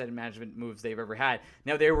asset management moves they've ever had.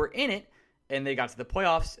 Now, they were in it, and they got to the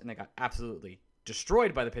playoffs, and they got absolutely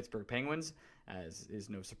destroyed by the Pittsburgh Penguins, as is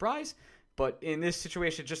no surprise. But in this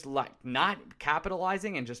situation, just not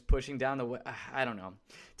capitalizing and just pushing down I don't know.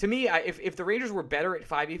 To me, if the Rangers were better at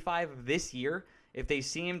 5v5 this year, if they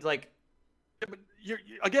seemed like... Yeah, but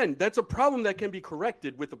again, that's a problem that can be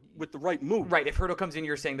corrected with the right move. Right, if Hertl comes in,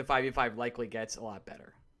 you're saying the 5v5 likely gets a lot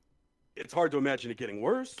better. It's hard to imagine it getting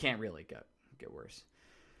worse. Can't really get worse.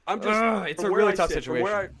 I'm just... it's a really tough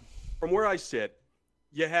situation. From where I sit,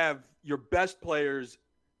 you have your best players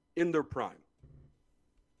in their prime.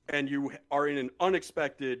 And you are in an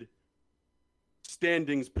unexpected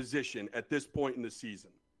standings position at this point in the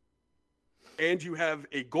season. And you have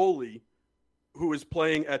a goalie who is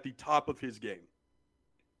playing at the top of his game.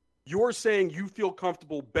 You're saying you feel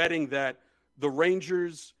comfortable betting that the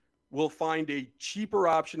Rangers will find a cheaper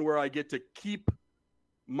option where I get to keep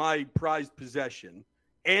my prized possession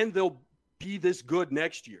and they'll be this good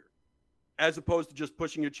next year, as opposed to just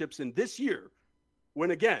pushing your chips in this year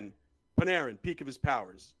when, again, Panarin, peak of his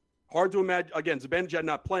powers. Hard to imagine. Again, Zibanejad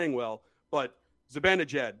not playing well, but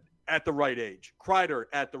Zibanejad at the right age. Kreider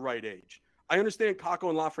at the right age. I understand Kakko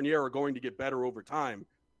and Lafreniere are going to get better over time,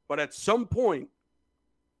 but at some point,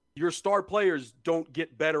 your star players don't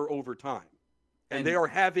get better over time. And they are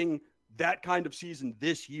having that kind of season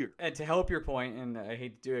this year. And to help your point, and I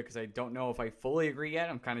hate to do it because I don't know if I fully agree yet.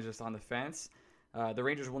 I'm kind of just on the fence. the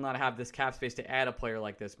Rangers will not have this cap space to add a player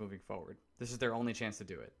like this moving forward. This is their only chance to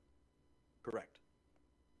do it. Correct.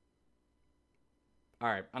 All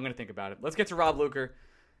right, I'm going to think about it. Let's get to Rob Luker,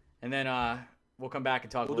 and then we'll come back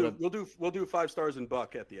and talk a little. We'll do 5 stars and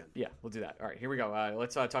Buck at the end. Yeah, we'll do that. All right, here we go.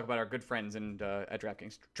 Let's talk about our good friends and at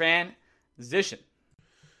DraftKings. Transition.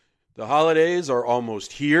 The holidays are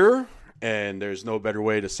almost here, and there's no better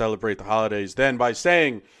way to celebrate the holidays than by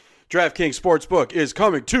saying DraftKings Sportsbook is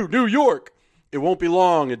coming to New York. It won't be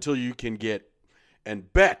long until you can get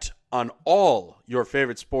and bet on all your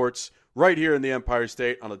favorite sports right here in the Empire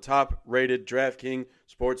State on the top-rated DraftKings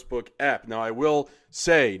Sportsbook app. Now, I will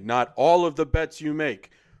say not all of the bets you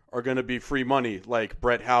make are going to be free money like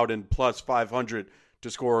Brett Howden plus 500 to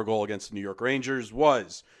score a goal against the New York Rangers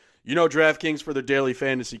was. You know DraftKings for their daily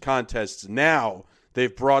fantasy contests. Now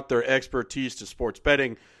they've brought their expertise to sports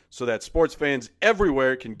betting so that sports fans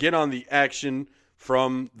everywhere can get on the action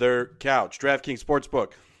from their couch. DraftKings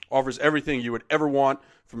Sportsbook offers everything you would ever want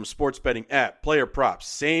from a sports betting app, player props,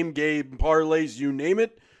 same game parlays, you name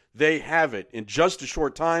it, they have it. In just a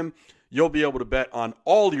short time, you'll be able to bet on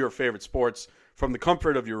all your favorite sports from the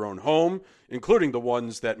comfort of your own home, including the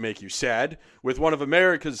ones that make you sad, with one of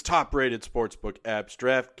America's top-rated sportsbook apps,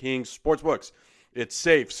 DraftKings Sportsbooks. It's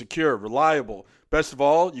safe, secure, reliable. Best of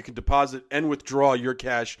all, you can deposit and withdraw your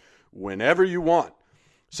cash whenever you want.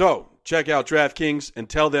 So, check out DraftKings and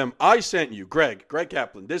tell them I sent you, Greg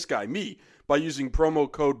Kaplan, this guy, me, by using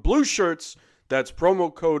promo code BLUESHIRTS. That's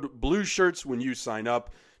promo code BLUESHIRTS when you sign up.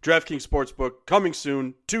 DraftKings Sportsbook coming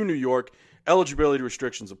soon to New York. Eligibility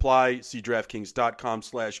restrictions apply. See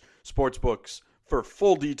DraftKings.com/sportsbooks for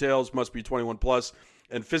full details. Must be 21 plus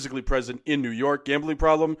and physically present in New York. Gambling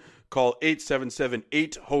problem? Call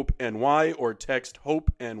 877-8-HOPE-NY or text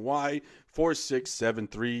HOPE-NY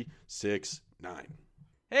 467-369.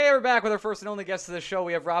 Hey, we're back with our first and only guest of the show.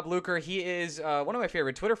 We have Rob Luker. He is one of my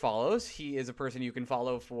favorite Twitter follows. He is a person you can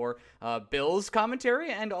follow for Bills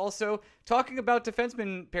commentary and also talking about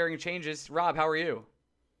defenseman pairing changes. Rob, how are you?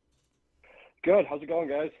 Good. How's it going,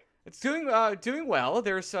 guys? It's doing well.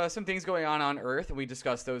 There's some things going on Earth, and we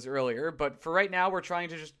discussed those earlier. But for right now, we're trying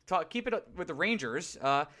to just keep it with the Rangers.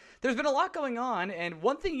 There's been a lot going on, and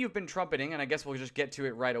one thing you've been trumpeting, and I guess we'll just get to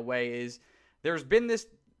it right away, is there's been this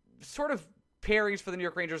sort of pairings for the New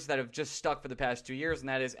York Rangers that have just stuck for the past 2 years, and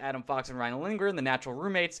that is Adam Fox and Ryan Lindgren, the natural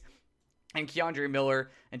roommates, and K'Andre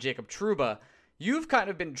Miller and Jacob Trouba. You've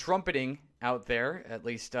kind of been trumpeting out there, at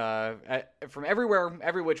least from everywhere,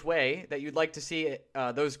 every which way, that you'd like to see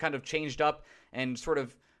those kind of changed up and sort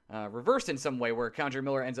of reversed in some way, where K'Andre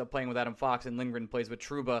Miller ends up playing with Adam Fox and Lindgren plays with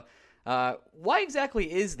Trouba. Why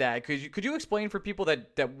exactly is that? Could you explain for people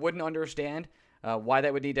that wouldn't understand why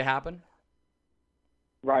that would need to happen?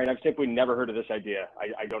 Ryan, I've simply never heard of this idea.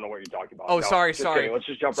 I don't know what you're talking about. Oh, no, sorry. Kidding. Let's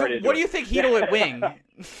just jump right into it. What do you think Heedle at wing?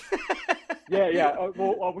 Yeah.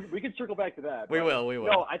 Well, we can circle back to that. We will.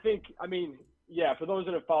 No, for those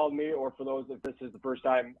that have followed me or for those if this is the first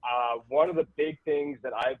time, one of the big things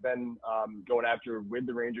that I've been going after with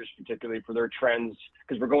the Rangers, particularly for their trends,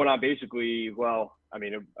 because we're going on basically, a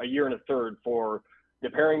year and a third for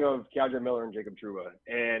the pairing of K'Andre Miller and Jacob Trouba.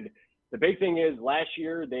 And the big thing is last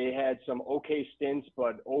year they had some okay stints,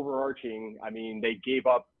 but overarching, they gave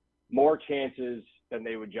up more chances than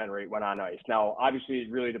they would generate when on ice. Now, obviously,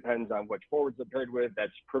 it really depends on which forwards they're paired with.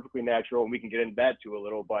 That's perfectly natural, and we can get into that too a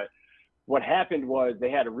little. But what happened was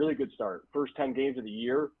they had a really good start. First 10 games of the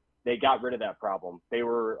year, they got rid of that problem. They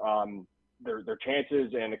were their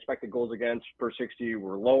chances and expected goals against per 60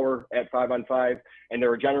 were lower at 5-on-5, and they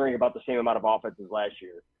were generating about the same amount of offense as last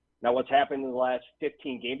year. Now, what's happened in the last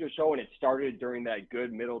 15 games or so, and it started during that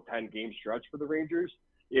good middle 10-game stretch for the Rangers,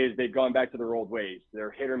 is they've gone back to their old ways.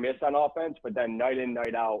 They're hit or miss on offense, but then night in,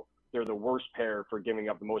 night out, they're the worst pair for giving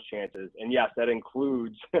up the most chances. And yes, that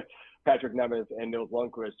includes Patrick Nemeth and Nils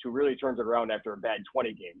Lundkvist, who really turns it around after a bad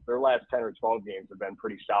 20 games. Their last 10 or 12 games have been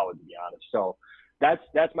pretty solid, to be honest. So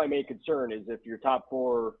that's my main concern is if your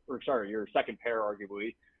your second pair,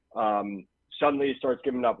 arguably, suddenly starts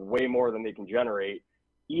giving up way more than they can generate,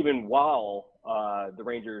 even while the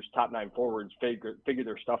Rangers' top 9 forwards figured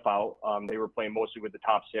their stuff out. They were playing mostly with the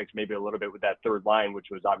top 6, maybe a little bit with that third line, which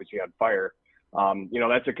was obviously on fire.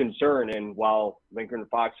 That's a concern. And while Lindgren and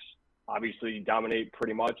Fox obviously dominate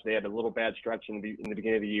pretty much, they had a little bad stretch in the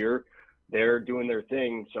beginning of the year. They're doing their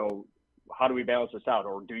thing. So how do we balance this out,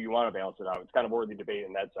 or do you want to balance it out? It's kind of worthy debate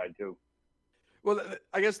on that side too. Well,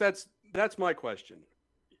 I guess that's my question.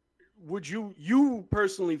 Would you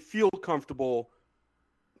personally feel comfortable?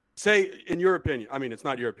 Say, in your opinion, it's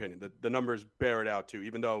not your opinion. The numbers bear it out, too,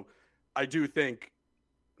 even though I do think,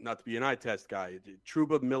 not to be an eye test guy,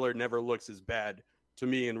 Trouba Miller never looks as bad to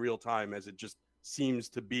me in real time as it just seems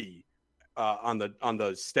to be on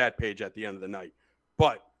the stat page at the end of the night.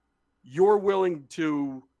 But you're willing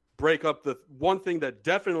to break up the one thing that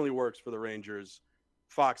definitely works for the Rangers,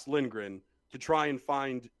 Fox Lindgren, to try and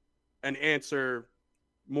find an answer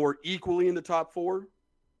more equally in the top four?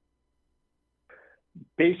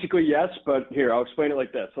 Basically, yes, but here, I'll explain it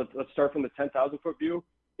like this. Let's start from the 10,000-foot view.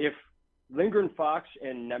 If Lindgren, Fox,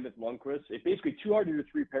 and Nemeth Lundqvist, if basically 2 out of your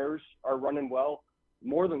 3 pairs are running well,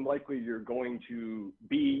 more than likely you're going to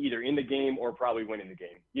be either in the game or probably winning the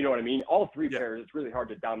game. You know what I mean? All 3 pairs, it's really hard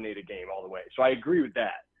to dominate a game all the way. So I agree with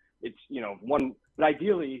that. It's, one, but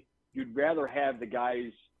ideally you'd rather have the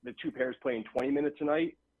 2 pairs playing 20 minutes a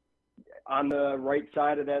night on the right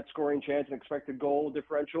side of that scoring chance and expected goal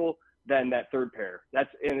differential than that 3rd pair.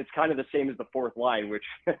 And it's kind of the same as the 4th line, which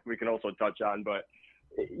we can also touch on, but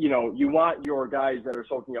you want your guys that are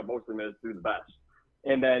soaking up most of the minutes to do the best.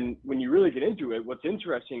 And then when you really get into it, what's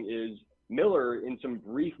interesting is Miller, in some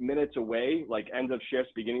brief minutes away, like end of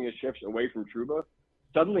shifts, beginning of shifts away from Trouba,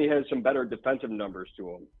 suddenly has some better defensive numbers to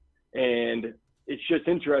him. And it's just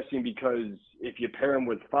interesting because if you pair him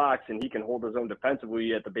with Fox and he can hold his own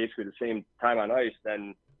defensively at basically the same time on ice,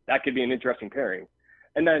 then that could be an interesting pairing.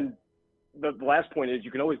 And then the last point is you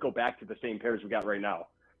can always go back to the same pairs we got right now.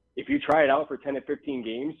 If you try it out for 10 to 15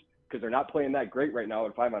 games, because they're not playing that great right now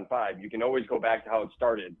at 5-on-5, you can always go back to how it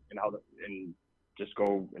started and just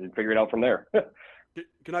go and figure it out from there.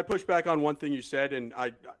 Can I push back on one thing you said? And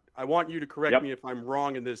I want you to correct me if I'm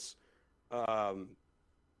wrong in this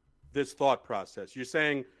this thought process. You're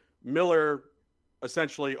saying Miller,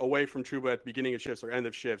 essentially away from Trouba at the beginning of shifts or end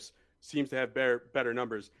of shifts, seems to have better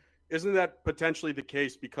numbers. Isn't that potentially the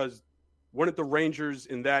case because wouldn't the Rangers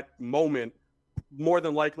in that moment more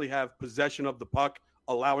than likely have possession of the puck,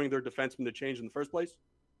 allowing their defenseman to change in the first place?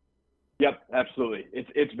 Yep, absolutely.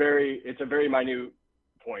 It's a very minute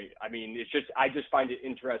point. I mean, I just find it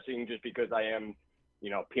interesting just because I am,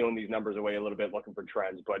 peeling these numbers away a little bit, looking for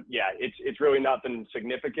trends. But yeah, it's really nothing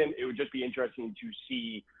significant. It would just be interesting to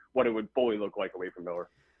see what it would fully look like away from Miller.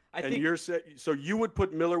 So you would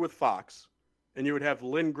put Miller with Fox, and you would have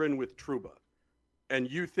Lindgren with Trouba, and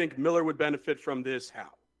you think Miller would benefit from this? How?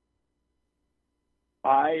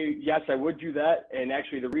 Yes, I would do that. And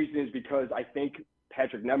actually the reason is because I think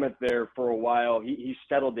Patrick Nemeth there for a while, he's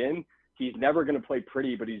settled in. He's never going to play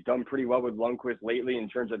pretty, but he's done pretty well with Lundqvist lately in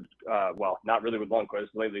terms of, not really with Lundqvist.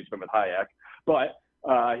 Lately it's been with Hayek, but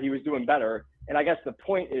he was doing better. And I guess the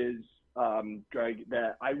point is, Greg,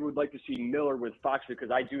 that I would like to see Miller with Fox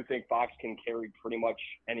because I do think Fox can carry pretty much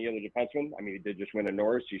any other defenseman. I mean, he did just win a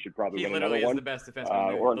Norris. He should probably win another one. He literally is the best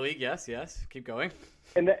defenseman in the league. Yes. Keep going.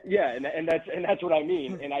 And that's what I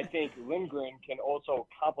mean. And I think Lindgren can also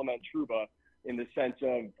complement Trouba in the sense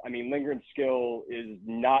of, I mean, Lindgren's skill is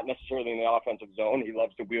not necessarily in the offensive zone. He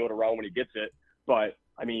loves to wheel it around when he gets it. But,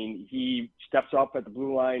 I mean, he steps up at the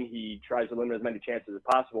blue line. He tries to limit as many chances as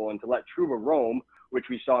possible. And to let Trouba roam, which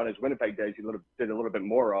we saw in his Winnipeg days, he did a little bit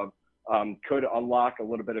more of, could unlock a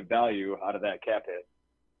little bit of value out of that cap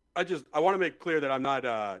hit. I want to make clear that I'm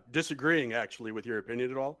not disagreeing, actually, with your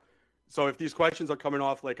opinion at all. So if these questions are coming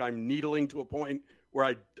off like I'm needling to a point where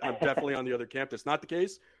I'm definitely on the other camp, that's not the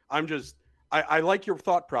case. I like your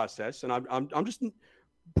thought process, and I'm just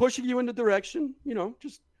pushing you in the direction,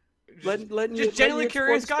 just genuinely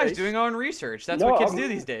curious guys doing our own research. That's what kids do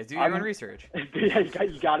these days. Do your own research. Yeah,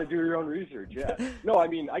 you got to do your own research. Yeah. No, I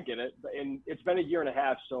mean, I get it, and it's been a year and a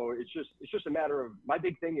half, so it's just a matter of. My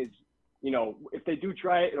big thing is, if they do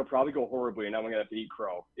try it, it'll probably go horribly, and I'm gonna have to eat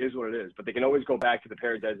crow. It is what it is. But they can always go back to the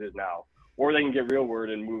pairs as is now, or they can get real word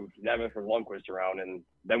and move Nemeth or Lundqvist around, and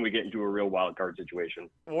then we get into a real wild card situation.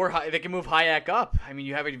 Or they can move Hayek up. I mean,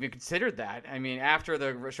 you haven't even considered that. I mean, after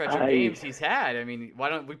the stretch of games he's had, I mean, why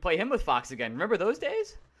don't we play him with Fox again? Remember those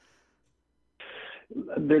days?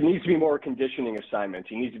 There needs to be more conditioning assignments.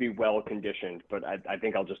 He needs to be well conditioned, but I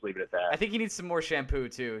think I'll just leave it at that. I think he needs some more shampoo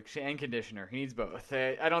too, and conditioner. He needs both.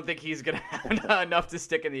 I don't think he's gonna have enough to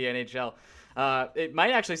stick in the NHL. It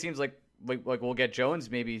might actually seems like we'll get Jones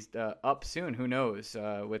maybe up soon. Who knows?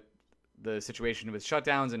 With the situation with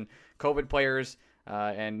shutdowns and COVID players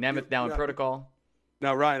and Nemeth now in protocol.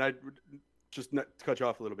 Now, Ryan, I just cut you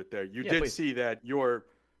off a little bit there. You did see that your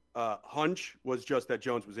hunch was just that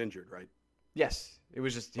Jones was injured, right? Yes, he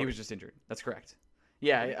was just injured. That's correct.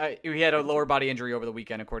 Yeah, he had a lower body injury over the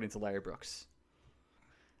weekend, according to Larry Brooks.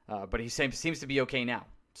 But he seems to be okay now,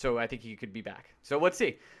 so I think he could be back. So let's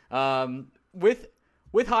see.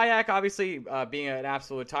 With Hayek obviously being an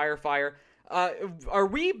absolute tire fire, are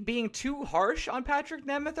we being too harsh on Patrick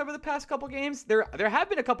Nemeth over the past couple games? There have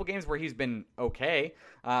been a couple games where he's been okay.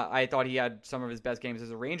 I thought he had some of his best games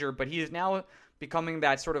as a Ranger, but he is now becoming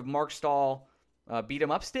that sort of Mark Stahl beat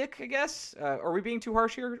 'em up stick, I guess. Are we being too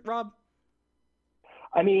harsh here, Rob?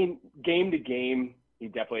 I mean, game to game, he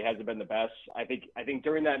definitely hasn't been the best. I think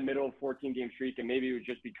during that middle 14-game streak, and maybe it was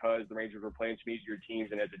just because the Rangers were playing some easier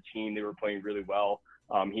teams, and as a team they were playing really well.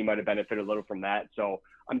 He might have benefited a little from that. So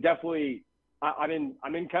I'm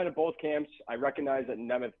in kind of both camps. I recognize that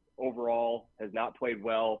Nemeth overall has not played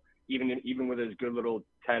well, even with his good little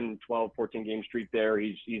 10, 12, 14-game streak there.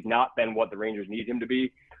 He's not been what the Rangers need him to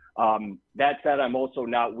be. That said, I'm also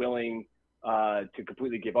not willing to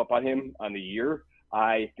completely give up on him on the year.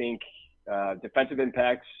 I think defensive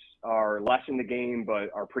impacts are less in the game, but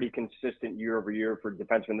are pretty consistent year over year for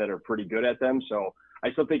defensemen that are pretty good at them. So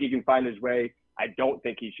I still think he can find his way. I don't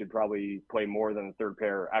think he should probably play more than the third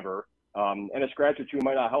pair ever. And a scratch or two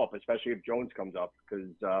might not help, especially if Jones comes up, because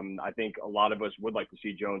I think a lot of us would like to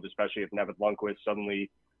see Jones, especially if Nemeth Lundqvist suddenly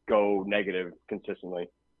go negative consistently.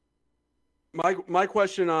 My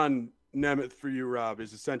question on Nemeth for you, Rob,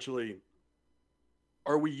 is essentially,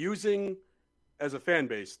 are we using, as a fan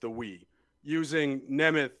base, using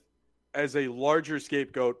Nemeth as a larger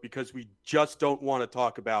scapegoat because we just don't want to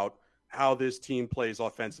talk about how this team plays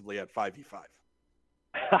offensively at 5v5?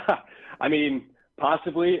 I mean,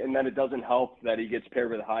 possibly, and then it doesn't help that he gets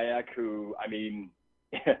paired with Hayek, who, I mean,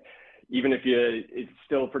 even if it's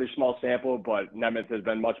still a pretty small sample, but Nemeth has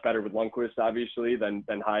been much better with Lundqvist, obviously, than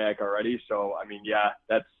Hayek already. So, I mean, yeah,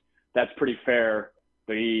 that's pretty fair.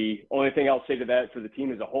 The only thing I'll say to that for the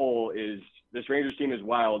team as a whole is this Rangers team is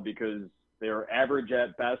wild because they're average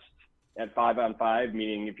at best at 5-on-5,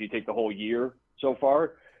 meaning if you take the whole year so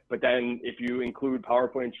far. But then if you include power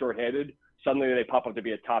play and shorthanded, suddenly they pop up to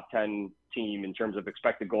be a top 10 team in terms of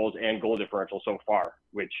expected goals and goal differential so far,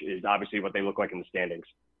 which is obviously what they look like in the standings.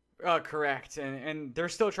 Correct. And they're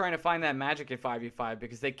still trying to find that magic at 5v5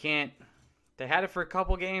 because they had it for a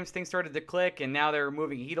couple games. Things started to click, and now they're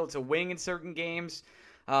moving Hedl to wing in certain games.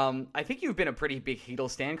 I think you've been a pretty big Hedl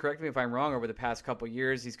stan, correct me if I'm wrong, over the past couple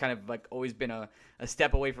years. He's kind of like always been a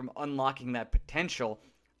step away from unlocking that potential.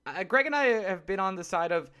 Greg and I have been on the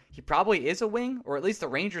side of he probably is a wing, or at least the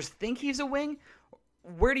Rangers think he's a wing.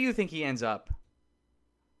 Where do you think he ends up?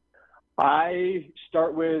 I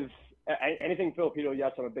start with anything Filipino.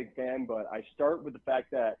 Yes, I'm a big fan, but I start with the fact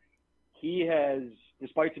that he has,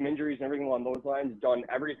 despite some injuries and everything along those lines, done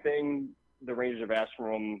everything the Rangers have asked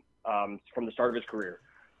from the start of his career,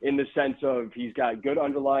 in the sense of he's got good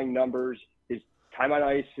underlying numbers. His time on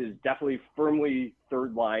ice is definitely firmly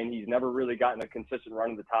third line. He's never really gotten a consistent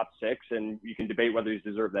run in the top six, and you can debate whether he's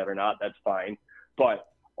deserved that or not. That's fine. But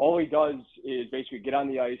all he does is basically get on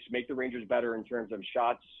the ice, make the Rangers better in terms of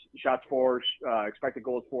shots for, expected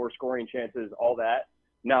goals for, scoring chances, all that.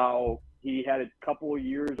 Now, he had a couple of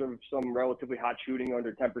years of some relatively hot shooting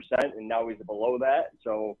under 10%, and now he's below that.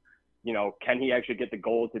 So, you know, can he actually get the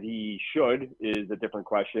goals that he should is a different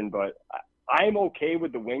question. But I'm okay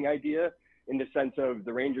with the wing idea in the sense of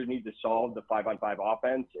the Rangers need to solve the 5-on-5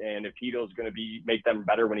 offense. And if Hedl's going to make them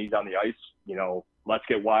better when he's on the ice, you know, let's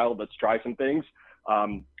get wild. Let's try some things.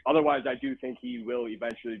 Otherwise, I do think he will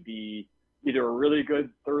eventually be either a really good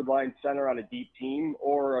third-line center on a deep team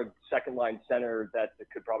or a second-line center that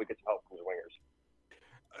could probably get some help from the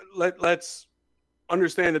wingers. Let's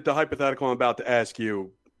understand that the hypothetical I'm about to ask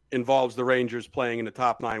you involves the Rangers playing in the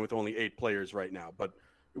top 9 with only 8 players right now. But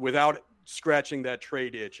without scratching that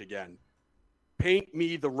trade itch again, paint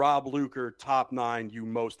me the Rob Luker top 9 you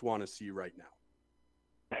most want to see right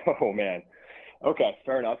now. Oh, man. Okay,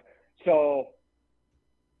 fair enough. So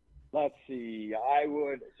let's see.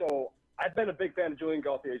 I've been a big fan of Julien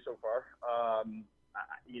Gauthier so far.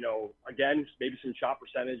 You know, again, maybe some shot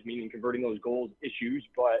percentage, meaning converting those goals issues,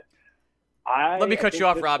 but let me cut you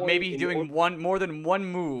off, Rob. Maybe doing more than one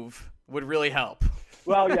move would really help.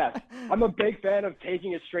 Well, yes. I'm a big fan of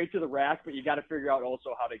taking it straight to the rack, but you got to figure out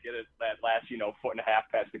also how to get it that last, foot and a half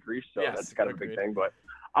past the crease. So yes, that's kind of a big thing. But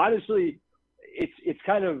honestly, it's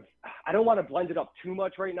kind of, I don't want to blend it up too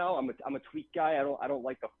much right now. I'm a tweak guy. I don't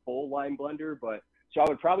like the full line blender, but so I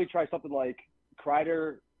would probably try something like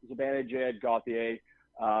Kreider, Zibanejad, Gauthier,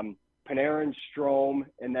 Panarin, Strome,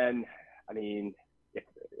 and then, I mean,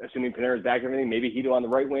 assuming Panarin's back and everything, maybe Hedl on the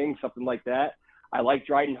right wing, something like that. I like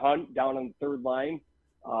Dryden Hunt down on the third line.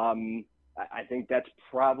 I think that's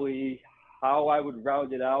probably how I would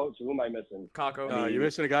round it out. So who am I missing? Kakko. You're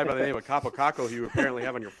missing a guy by the name of Kaapo Kakko who you apparently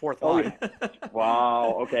have on your fourth line.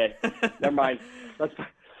 Wow. Okay. Never mind.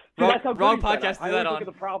 Wrong podcast to that on. I look at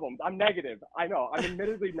the problems. I'm negative. I know. I'm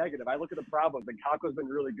admittedly negative. I look at the problems, and Kakko's been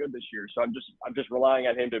really good this year. So I'm just relying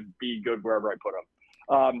on him to be good wherever I put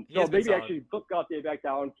him. So maybe actually flip Gauthier back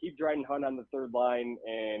down, keep Dryden Hunt on the third line,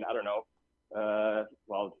 and I don't know.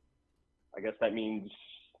 Well, I guess that means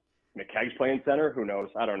McKegg's playing center. Who knows?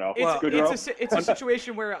 I don't know. It's a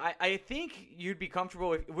situation where I think you'd be comfortable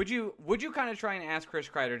with. Would you kind of try and ask Chris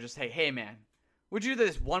Kreider, just hey man, would you do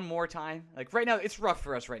this one more time? Like right now, it's rough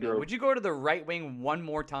for us right now. Would you go to the right wing one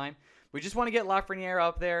more time? We just want to get Lafreniere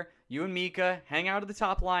up there. You and Mika hang out at the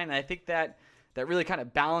top line. And I think that really kind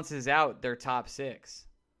of balances out their top six.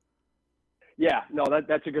 Yeah, no,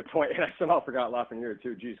 that's a good point. And I somehow forgot Lafreniere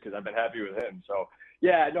too. Geez, because I've been happy with him. So,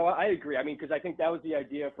 yeah, no, I agree. I mean, because I think that was the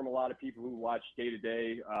idea from a lot of people who watch day to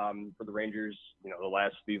day for the Rangers. You know,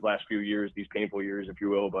 these last few years, these painful years, if you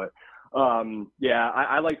will. But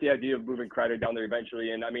I like the idea of moving Kreider down there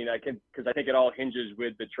eventually. And I mean, I think it all hinges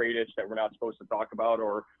with the trade itch that we're not supposed to talk about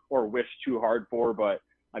or wish too hard for. But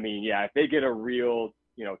I mean, yeah, if they get a real,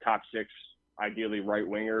 top six, ideally right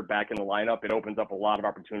winger back in the lineup, it opens up a lot of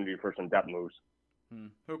opportunity for some depth moves.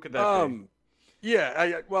 Who could that be?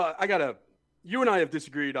 Yeah, you and I have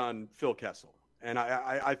disagreed on Phil Kessel, and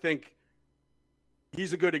I think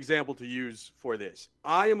he's a good example to use for this.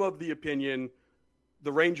 I am of the opinion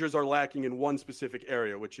the Rangers are lacking in one specific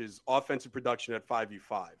area, which is offensive production at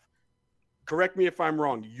 5v5. Correct me if I'm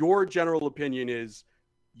wrong. Your general opinion is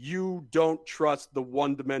you don't trust the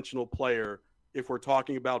one-dimensional player if we're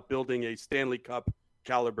talking about building a Stanley Cup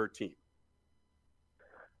caliber team.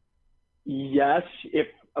 Yes,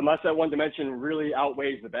 unless that one dimension really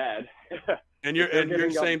outweighs the bad. And you're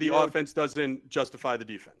saying the offense doesn't justify the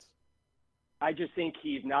defense. I just think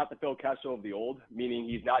he's not the Phil Kessel of the old, meaning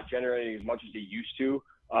he's not generating as much as he used to.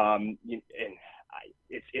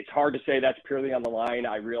 It's hard to say that's purely on the line.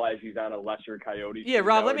 I realize he's on a lesser Coyotes. Yeah,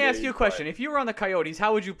 Rob, let me ask you a question. If you were on the Coyotes,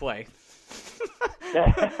 how would you play?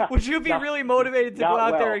 Would you be really motivated to go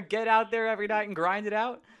out there and get out there every night and grind it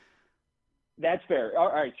out? That's fair.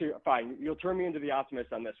 All right, so fine. You'll turn me into the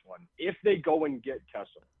optimist on this one. If they go and get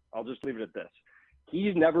Kessel, I'll just leave it at this.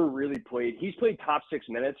 He's never really played. He's played top 6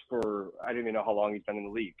 minutes for, I don't even know how long he's been in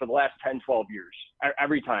the league, for the last 10, 12 years.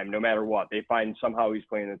 Every time, no matter what, they find somehow he's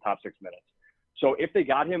playing in the top 6 minutes. So if they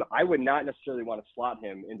got him, I would not necessarily want to slot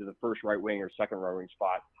him into the first right wing or second right wing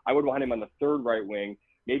spot. I would want him on the third right wing,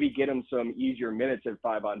 maybe get him some easier minutes at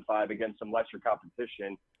 5-on-5 against some lesser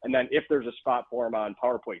competition. And then if there's a spot for him on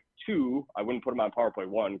power play 2, I wouldn't put him on power play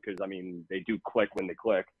 1 because, I mean, they do click when they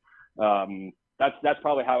click. That's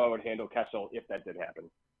probably how I would handle Kessel if that did happen.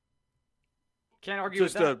 Can't argue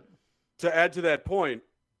with that. To add to that point,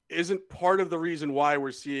 isn't part of the reason why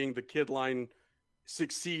we're seeing the kid line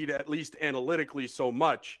succeed, at least analytically, so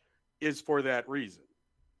much is for that reason,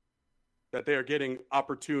 that they are getting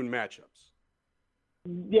opportune matchups?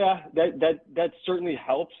 Yeah, that certainly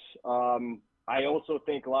helps. I also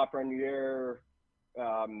think Lafreniere,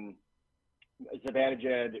 Zibanejad,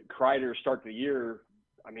 Kreider start the year.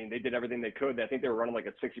 I mean, they did everything they could. I think they were running like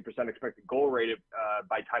a 60% expected goal rate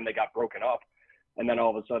by the time they got broken up. And then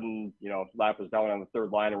all of a sudden, Laf was down on the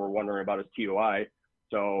third line and we're wondering about his TOI.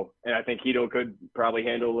 So, and I think Hito could probably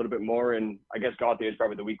handle a little bit more. And I guess Gauthier is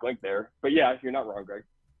probably the weak link there. But yeah, you're not wrong, Greg.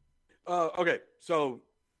 Okay, so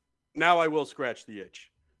now I will scratch the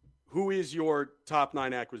itch. Who is your top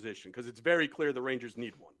 9 acquisition? Because it's very clear the Rangers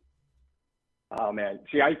need one. Oh, man.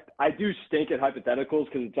 See, I do stink at hypotheticals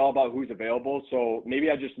because it's all about who's available. So maybe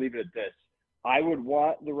I just leave it at this. I would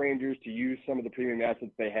want the Rangers to use some of the premium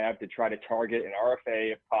assets they have to try to target an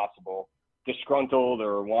RFA if possible, disgruntled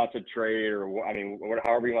or wants a trade or, I mean,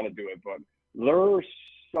 however you want to do it. But lure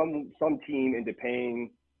some team into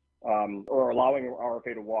paying or allowing an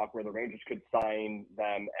RFA to walk where the Rangers could sign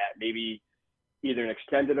them at maybe either an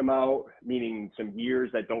extended amount, meaning some years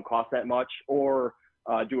that don't cost that much, or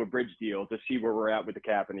do a bridge deal to see where we're at with the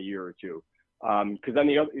cap in a year or two. Because then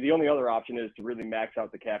the only other option is to really max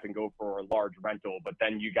out the cap and go for a large rental, but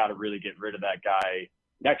then you got to really get rid of that guy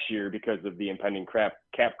next year because of the impending cap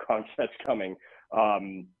crunch that's coming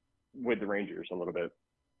with the Rangers a little bit.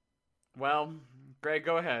 Well, Greg,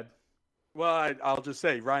 go ahead. Well, I'll just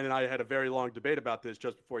say, Ryan and I had a very long debate about this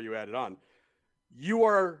just before you added on. You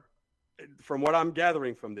are, from what I'm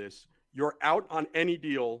gathering from this, you're out on any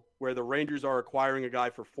deal where the Rangers are acquiring a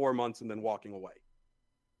guy for 4 months and then walking away.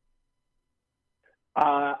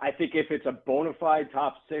 I think if it's a bona fide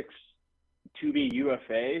top 6 to be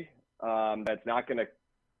UFA, that's not going to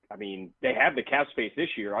 – I mean, they have the cap space this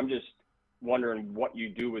year. I'm just wondering what you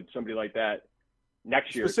do with somebody like that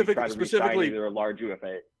next year to try to re-sign either a large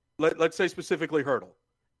UFA. Let's say specifically Hertl.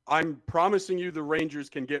 I'm promising you the Rangers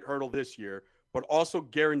can get Hertl this year, but also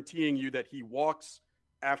guaranteeing you that he walks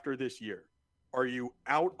after this year. Are you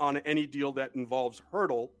out on any deal that involves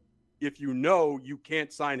Hertl if you know you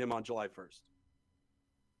can't sign him on July 1st?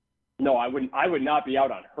 No, I wouldn't. I would not be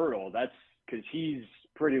out on Hertl. That's because he's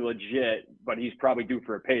pretty legit, but he's probably due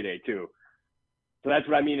for a payday too. So that's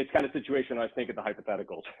what I mean. It's kind of situation I was thinking the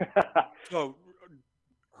hypotheticals. So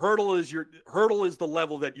Hurdle is the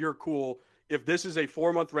level that you're cool. If this is a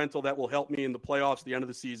 4-month rental that will help me in the playoffs, the end of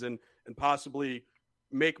the season, and possibly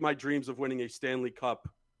make my dreams of winning a Stanley Cup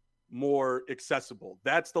more accessible.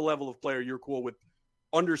 That's the level of player you're cool with,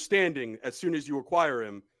 understanding as soon as you acquire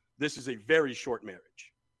him, this is a very short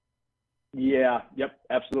marriage. Yeah, yep,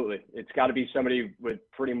 absolutely. It's got to be somebody with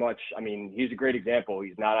pretty much, I mean, he's a great example.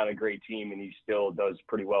 He's not on a great team, and he still does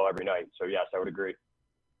pretty well every night. So, yes, I would agree.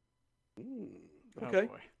 Okay. Oh,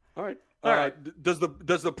 boy. All right. All right. Does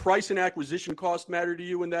the price and acquisition cost matter to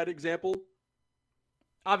you in that example?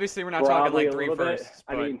 Obviously, we're not Probably talking like 3 a little bit. firsts.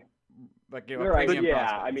 I mean, but give a right, premium yeah,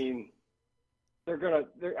 prospect. I mean,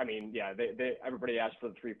 everybody asks for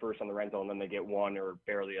the 3 firsts on the rental, and then they get 1 or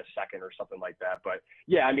barely a second or something like that. But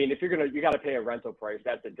yeah, I mean, if you got to pay a rental price,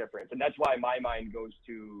 that's the difference. And that's why my mind goes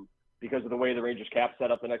to, because of the way the Rangers cap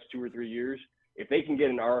set up the next 2 or 3 years, if they can get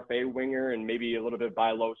an RFA winger and maybe a little bit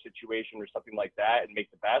buy low situation or something like that and make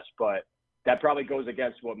the best, but that probably goes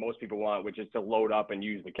against what most people want, which is to load up and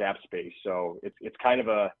use the cap space. So it's kind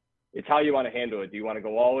of it's how you want to handle it. Do you want to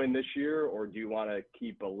go all in this year, or do you want to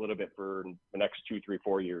keep a little bit for the next 2, 3,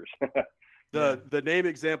 4 years? The name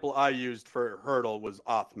example I used for Hurdle was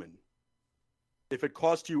Othman. If it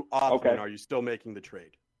cost you Othman, Are you still making the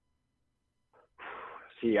trade?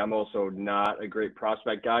 See, I'm also not a great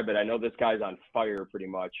prospect guy, but I know this guy's on fire pretty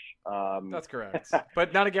much. That's correct,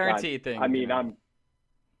 but not a guaranteed thing. I mean,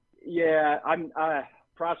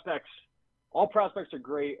 prospects. All prospects are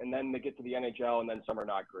great, and then they get to the NHL, and then some are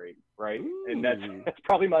not great, right? Ooh. And that's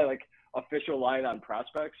probably my official line on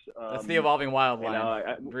prospects. That's the evolving wild line,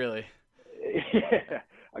 really. Yeah.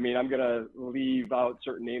 I mean, I'm gonna leave out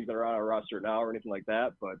certain names that are on our roster now or anything like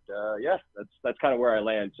that, but yeah, that's kind of where I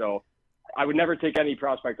land. So I would never take any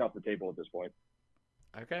prospect off the table at this point.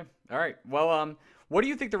 Okay. All right. Well, what do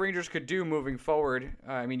you think the Rangers could do moving forward?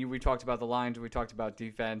 I mean, we talked about the lines, we talked about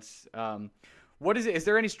defense. What is it? Is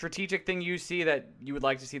there any strategic thing you see that you would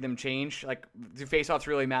like to see them change? Like, do faceoffs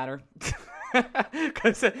really matter?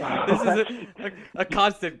 Because this is a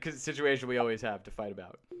constant situation we always have to fight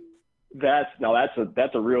about. That's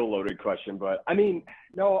a real loaded question, but I mean,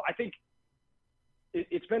 no, I think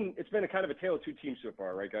it's been a kind of a tale of 2 teams so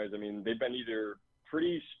far, right, guys? I mean, they've been either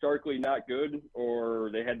pretty starkly not good, or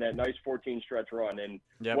they had that nice 14 stretch run. And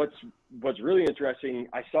yep. What's really interesting,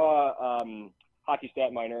 I saw Hockey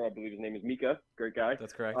Stat Miner, I believe his name is Mika, great guy.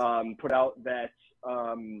 That's correct. Put out that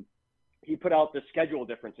he put out the schedule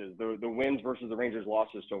differences, the wins versus the Rangers'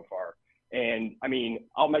 losses so far. And I mean,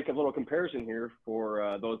 I'll make a little comparison here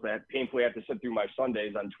for those that painfully have to sit through my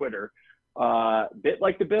Sundays on Twitter. Bit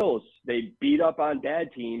like the Bills, they beat up on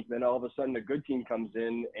bad teams, then all of a sudden a good team comes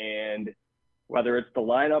in, and whether it's the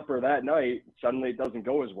lineup or that night, suddenly it doesn't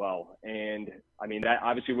go as well. And I mean, that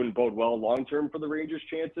obviously wouldn't bode well long-term for the Rangers'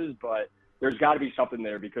 chances, but there's got to be something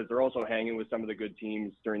there because they're also hanging with some of the good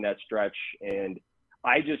teams during that stretch. And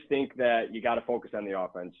I just think that you got to focus on the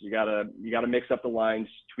offense. You got to mix up the lines,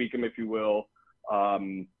 tweak them if you will. I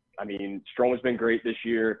mean, Stroman's been great this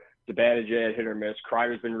year. Zibanejad hit or miss.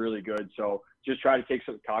 Kreider's been really good. So just try to take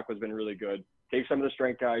some. Kakwa's been really good. Take some of the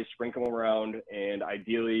strength guys, sprinkle them around, and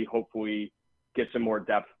ideally, hopefully, get some more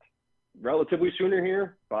depth relatively sooner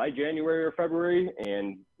here by January or February,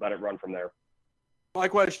 and let it run from there. My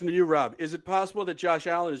question to you, Rob, is it possible that Josh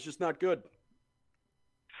Allen is just not good?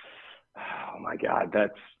 Oh, my God.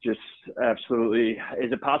 That's just absolutely – is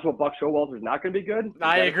it possible Buck Showalter's not going to be good?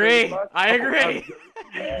 I agree.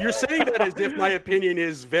 You're saying that as if my opinion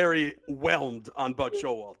is very whelmed on Buck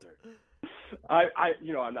Showalter. I'm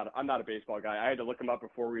not a baseball guy. I had to look him up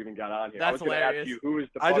before we even got on here. That's hilarious. Ask you, who is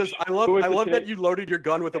the I love that you loaded your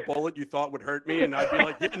gun with a bullet you thought would hurt me, and I'd be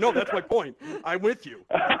like, yeah, no, that's my point. I'm with you.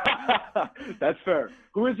 That's fair.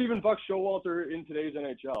 Who is even Buck Showalter in today's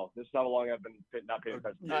NHL? This is how long I've been not paying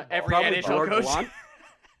attention. Every NHL coach.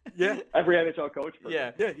 Yeah, every NHL coach.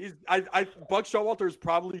 Yeah. Buck Showalter is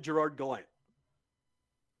probably Gerard Gallant.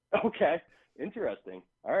 Okay, interesting.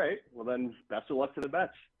 All right, well then, best of luck to the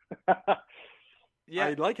Mets. Yeah,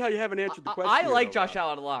 I like how you haven't answered the question. I like Josh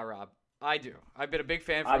Allen a lot, Rob. I do. I've been a big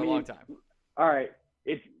fan for a long time. All right,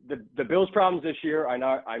 it's the Bills' problems this year are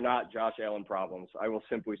not Josh Allen problems. I will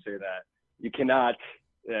simply say that you cannot.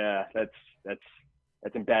 Yeah, that's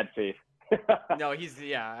in bad faith. No,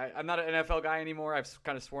 I'm not an NFL guy anymore. I've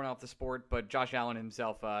kind of sworn off the sport, but Josh Allen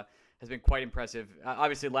himself has been quite impressive.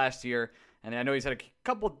 Obviously, last year, and I know he's had a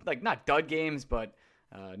couple not dud games, but.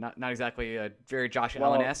 Not exactly a very Josh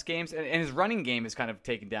Allen-esque games. And his running game is kind of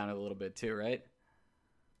taken down a little bit too, right?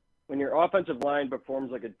 When your offensive line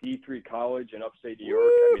performs like a D3 college in upstate New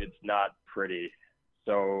York, I mean, it's not pretty.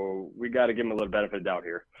 So we got to give him a little benefit of doubt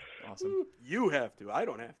here. Awesome. You have to. I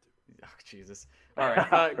don't have to. Oh, Jesus. All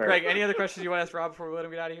right. Greg, any other questions you want to ask Rob before we let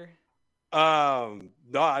him get out of here?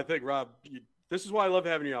 No, I think Rob, this is why I love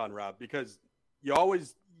having you on, Rob, because you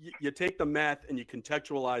always you take the math and you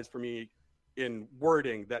contextualize for me in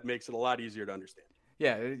wording that makes it a lot easier to understand.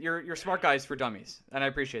 Yeah, you're smart guys for dummies, and I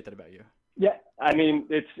appreciate that about you. Yeah, I mean,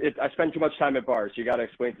 I spend too much time at bars. So you got to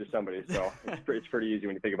explain to somebody, so it's pretty easy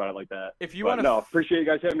when you think about it like that. If you want to, appreciate you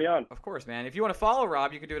guys having me on. Of course, man. If you want to follow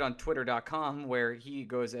Rob, you can do it on Twitter.com, where he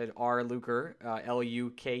goes at rluker,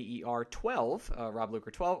 Luker 12, Rob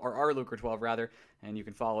Luker 12, or rluker 12 rather, and you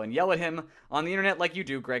can follow and yell at him on the internet like you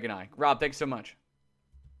do, Greg and I. Rob, thanks so much.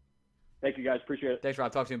 Thank you, guys. Appreciate it. Thanks,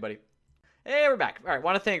 Rob. Talk soon, buddy. Hey, we're back. All right,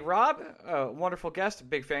 want to thank Rob, wonderful guest,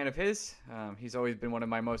 big fan of his. He's always been one of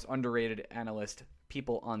my most underrated analyst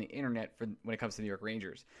people on the internet when it comes to New York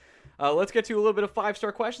Rangers. Let's get to a little bit of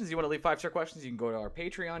 5-star questions. You want to leave 5-star questions, you can go to our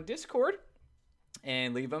Patreon Discord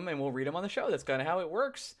and leave them, and we'll read them on the show. That's kind of how it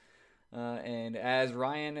works. And as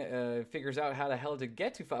Ryan figures out how the hell to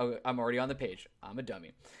get to, I'm already on the page. I'm a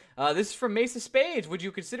dummy. This is from Mesa Spades. What would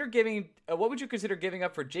you consider giving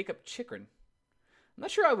up for Jakob Chychrun? I'm not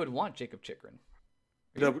sure I would want Jakob Chychrun.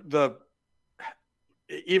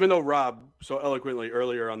 Even though Rob so eloquently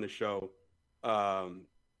earlier on the show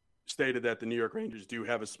stated that the New York Rangers do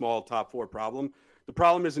have a small top 4 problem, the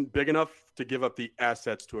problem isn't big enough to give up the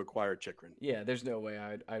assets to acquire Chychrun. Yeah, there's no way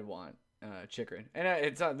I'd want Chychrun, and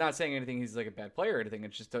it's not saying anything. He's like a bad player or anything.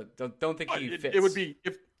 It's just don't think he fits. It would be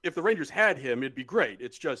if the Rangers had him, it'd be great.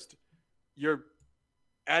 It's just you're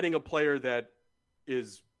adding a player that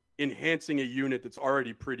is enhancing a unit that's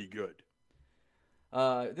already pretty good.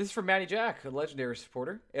 This is from Matty Jack, a legendary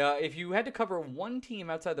supporter. If you had to cover one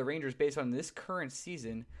team outside the Rangers based on this current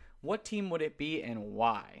season, what team would it be and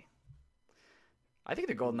why? I think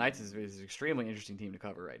the Golden Knights is an extremely interesting team to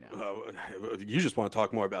cover right now. You just want to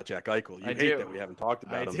talk more about Jack Eichel. You hate that we haven't talked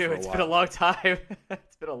about him for a while. It's been a long time.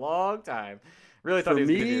 It's been a long time. Really thought he was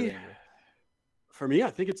going to do it. For me,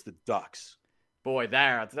 I think it's the Ducks. Boy,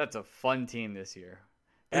 that's a fun team this year.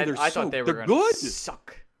 And I thought they were going to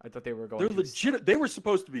suck. I thought they were going to legit. They were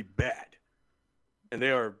supposed to be bad, and they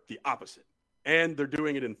are the opposite. And they're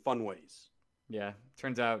doing it in fun ways. Yeah,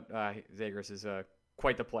 turns out Zagreus is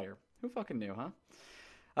quite the player. Who fucking knew, huh?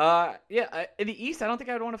 In the East, I don't think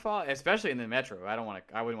I would want to follow, especially in the Metro. I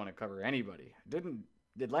wouldn't want to cover anybody.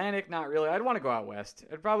 Atlantic, not really. I'd want to go out west.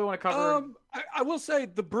 I'd probably want to cover. I will say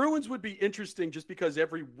the Bruins would be interesting just because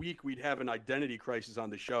every week we'd have an identity crisis on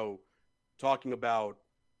the show, talking about,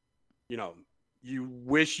 you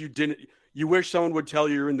wish someone would tell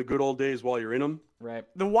you you're in the good old days while you're in them. Right.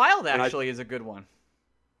 The Wild actually is a good one.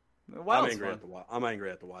 The Wild's I'm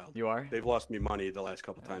angry at the Wild. You are? They've lost me money the last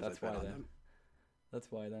couple times I've bet on them.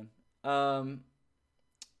 That's why then.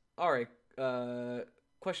 All right.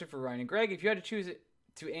 Question for Ryan and Greg. If you had to choose it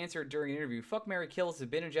to answer during an interview, fuck, marry, kill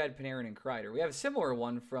Zibanejad, Panarin, and Kreider. We have a similar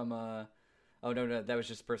one from oh no, that was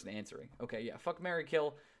just the person answering. Okay, yeah. Fuck, marry,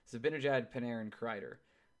 kill Zibanejad, Panarin, Kreider.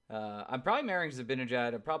 I'm probably marrying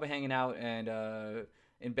Zibanejad. I'm probably hanging out and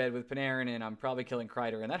in bed with Panarin, and I'm probably killing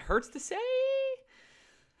Kreider, and that hurts to say.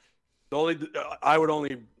 I would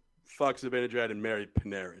only fuck Zibanejad and marry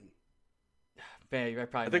Panarin.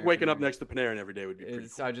 I think waking up next to Panarin every day would be pretty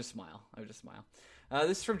cool. I would just smile.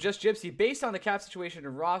 This is from Just Gypsy. Based on the cap situation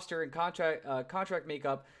and roster and contract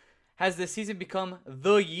makeup, has this season become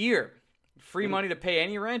the year? Free money to pay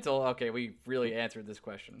any rental? Okay, we really answered this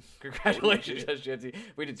question. Congratulations, Just Gypsy.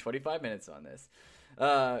 We did 25 minutes on this.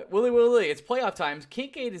 Willie, it's playoff times.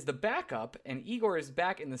 Kincaid is the backup, and Igor is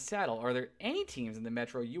back in the saddle. Are there any teams in the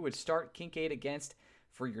Metro you would start Kincaid against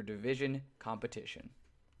for your division competition?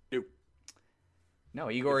 No,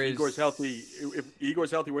 Igor's healthy. If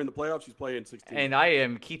Igor's healthy, we're in the playoffs. He's playing 16. And I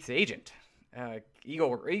am Keith's agent.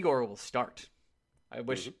 Igor will start. I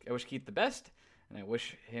wish Keith the best, and I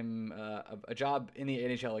wish him a job in the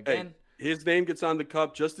NHL again. Hey, his name gets on the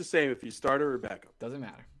cup just the same if he's starter or backup. Doesn't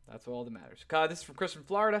matter. That's all that matters. This is from Chris from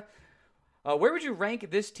Florida. Where would you rank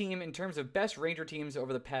this team in terms of best Ranger teams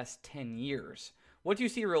over the past 10 years? What do you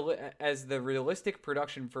see as the realistic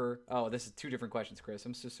production for... Oh, this is 2 different questions, Chris.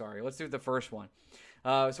 I'm so sorry. Let's do the first one.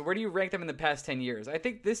 So where do you rank them in the past 10 years? I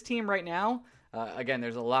think this team right now, again,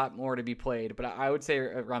 there's a lot more to be played, but I would say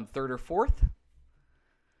around 3rd or 4th.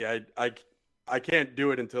 Yeah, I can't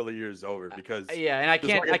do it until the year's over because... and I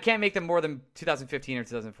can't make them more than 2015 or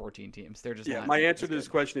 2014 teams. They're just not my answer to this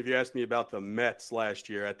question, if you asked me about the Mets last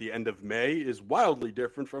year at the end of May, is wildly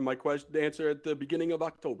different from my answer at the beginning of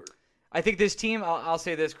October. I think this team, I'll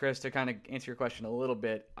say this, Chris, to kind of answer your question a little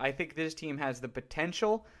bit. I think this team has the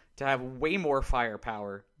potential to have way more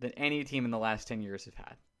firepower than any team in the last 10 years have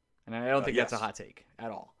had. And I don't think that's a hot take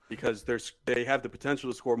at all. Because they have the potential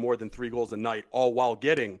to score more than 3 goals a night, all while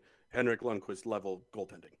getting Henrik Lundqvist level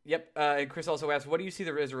goaltending. Yep. And Chris also asked, what do you see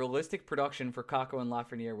as realistic production for Kakko and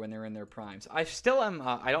Lafreniere when they're in their primes? I still am.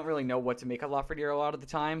 I don't really know what to make of Lafreniere a lot of the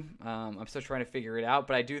time. I'm still trying to figure it out,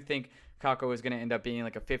 but I do think Kakko is going to end up being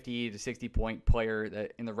like a 50 to 60 point player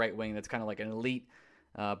that in the right wing. That's kind of like an elite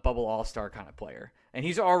bubble all-star kind of player. And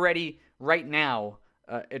he's already right now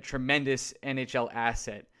a tremendous NHL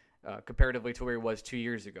asset comparatively to where he was 2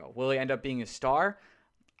 years ago. Will he end up being a star?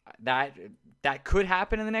 That could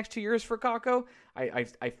happen in the next 2 years for Kakko.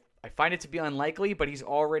 I find it to be unlikely, but he's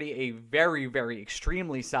already a very, very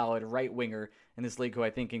extremely solid right winger in this league who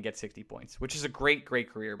I think can get 60 points, which is a great,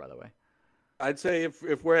 great career, by the way. I'd say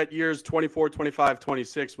if we're at years 24, 25,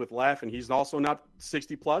 26 with Laff and he's also not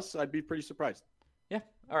 60 plus, I'd be pretty surprised. Yeah.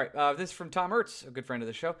 All right. This is from Tom Ertz, a good friend of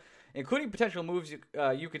the show. Including potential moves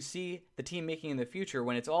you could see the team making in the future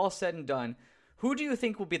when it's all said and done, who do you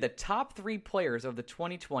think will be the top 3 players of the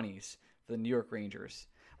 2020s for the New York Rangers?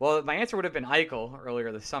 Well, my answer would have been Eichel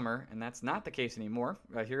earlier this summer, and that's not the case anymore.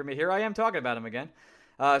 Here I am talking about him again.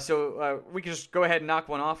 So we can just go ahead and knock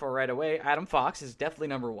one off right away. Adam Fox is definitely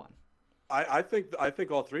number 1. I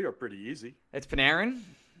think all 3 are pretty easy. It's Panarin.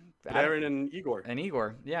 And Igor. And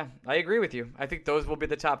Igor. Yeah, I agree with you. I think those will be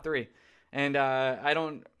the top 3. And I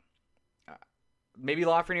don't... Maybe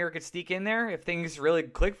Lafreniere could sneak in there if things really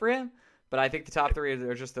click for him. But I think the top 3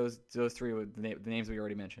 are just those 3 with the names we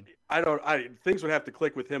already mentioned. Things would have to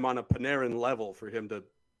click with him on a Panarin level for him to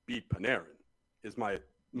beat Panarin. Is my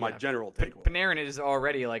general takeaway. Panarin is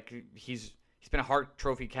already like he's been a Hart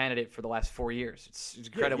Trophy candidate for the last 4 years. It's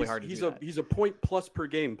incredibly hard to do that. He's a point plus per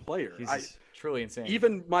game player. He's truly insane.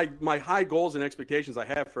 Even my high goals and expectations I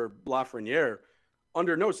have for Lafreniere,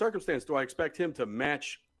 under no circumstance do I expect him to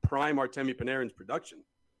match prime Artemi Panarin's production.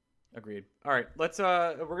 Agreed. All right,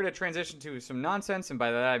 we're going to transition to some nonsense, and by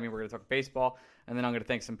that I mean we're going to talk baseball, and then I'm going to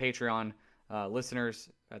thank some Patreon listeners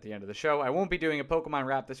at the end of the show. I won't be doing a Pokemon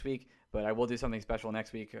wrap this week, but I will do something special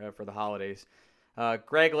next week for the holidays.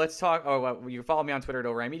 Greg, let's talk. You can follow me on Twitter at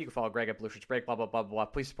OverIMedia. You can follow Greg at Blue Shirts Break, blah, blah, blah, blah.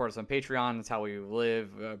 Please support us on Patreon. That's how we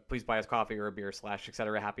live. Please buy us coffee or a beer /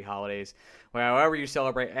 etc. Happy holidays. However you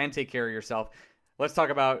celebrate, and take care of yourself. Let's talk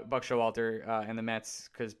about Buck Showalter and the Mets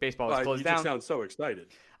because baseball is closed down. You just sound so excited.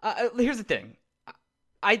 Here's the thing.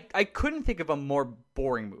 I couldn't think of a more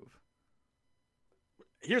boring move.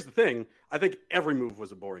 Here's the thing. I think every move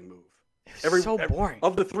was a boring move. So boring.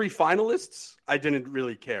 Of the 3 finalists, I didn't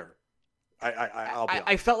really care.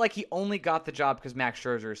 I felt like he only got the job because Max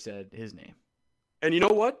Scherzer said his name. And you know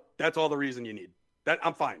what? That's all the reason you need. That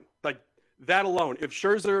I'm fine. Like that alone. If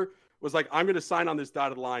Scherzer was like, I'm going to sign on this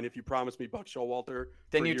dotted line if you promise me Buck Showalter,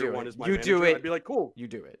 then you do it. Do it. I'd be like, cool. You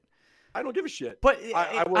do it. I don't give a shit. But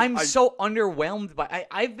I'm so underwhelmed by.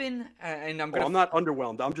 I've been, and I'm gonna. I'm not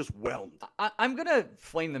underwhelmed. I'm just whelmed. I'm gonna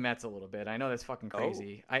flame the Mets a little bit. I know that's fucking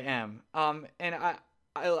crazy. I am. And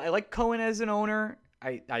I like Cohen as an owner.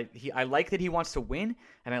 I like that he wants to win,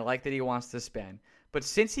 and I like that he wants to spend. But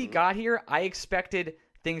since he got here, I expected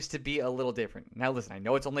things to be a little different. Now, listen, I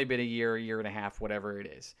know it's only been a year and a half, whatever it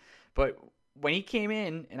is. But when he came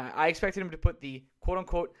in, and I expected him to put the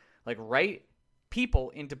quote-unquote like right people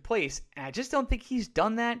into place, and I just don't think he's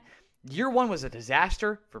done that. Year 1 was a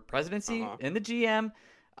disaster for presidency and the GM.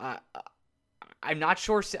 I'm not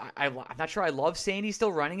sure. I'm not sure I love Sandy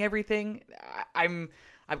still running everything. I'm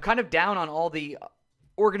kind of down on all the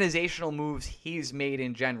organizational moves he's made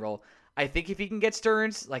in general. I think if he can get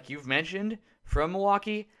Stearns, like you've mentioned, from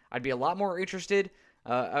Milwaukee, I'd be a lot more interested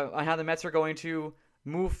on how the Mets are going to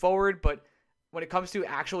move forward. But when it comes to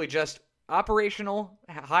actually just operational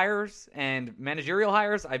hires and managerial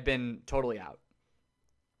hires, I've been totally out.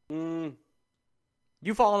 You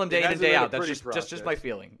follow them day in and day out. That's just my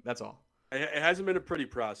feeling. That's all. It hasn't been a pretty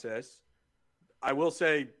process. I will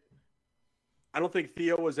say, I don't think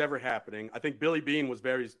Theo was ever happening. I think Billy Beane was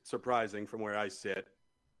very surprising from where I sit.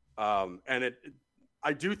 And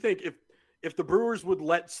I do think if the Brewers would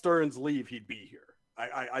let Stearns leave, he'd be here.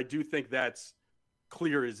 I do think that's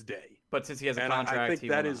clear as day. But since he has a contract, I think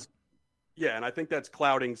that is, yeah, and I think that's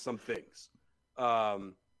clouding some things. I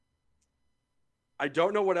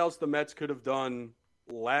don't know what else the Mets could have done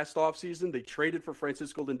last offseason. They traded for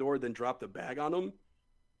Francisco Lindor, then dropped the bag on him.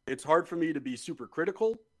 It's hard for me to be super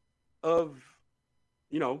critical of,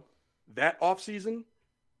 that offseason.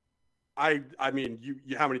 I mean,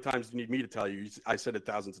 you how many times do you need me to tell you? I said it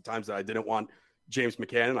thousands of times that I didn't want James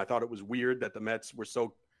McCann. I thought it was weird that the Mets were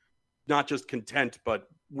so not just content, but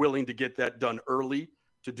willing to get that done early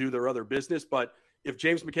to do their other business. But if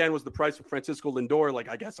James McCann was the price of Francisco Lindor, like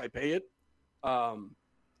I guess I pay it.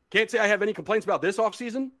 Can't say I have any complaints about this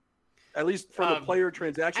offseason, at least from a player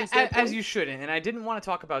transaction standpoint. As you shouldn't. And I didn't want to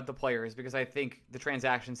talk about the players because I think the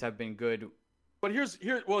transactions have been good. But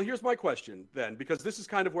here's my question then, because this is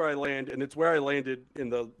kind of where I land, and it's where I landed in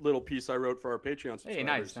the little piece I wrote for our Patreon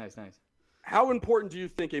subscribers. Hey, nice. How important do you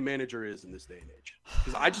think a manager is in this day and age?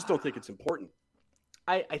 Because I just don't think it's important.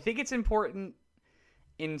 I think it's important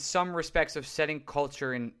in some respects of setting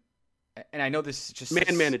culture and I know this is just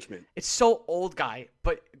man management. It's so old guy,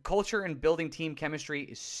 but culture and building team chemistry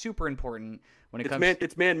is super important when it comes.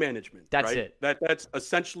 It's man management. That's right? it. That's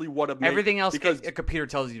essentially what everything else a computer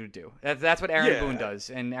tells you to do. That's what Aaron Boone does,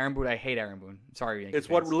 and Aaron Boone, I hate Aaron Boone. Sorry, Yankee it's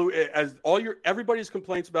fans. what everybody's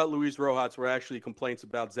complaints about Luis Rojas were actually complaints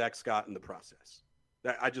about Zach Scott in the process.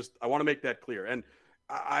 I want to make that clear, and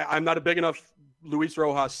I'm not a big enough Luis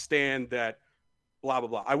Rojas stan that blah blah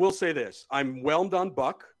blah. I will say this: I'm whelmed on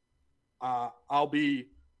Buck. I'll be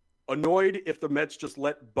annoyed if the Mets just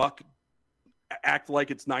let Buck act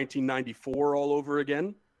like it's 1994 all over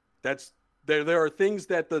again. There are things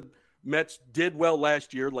that the Mets did well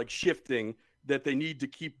last year, like shifting, that they need to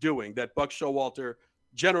keep doing, that Buck Showalter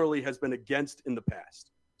generally has been against in the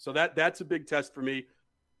past. So that's a big test for me.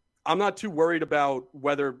 I'm not too worried about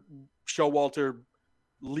whether Showalter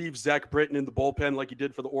leaves Zach Britton in the bullpen like he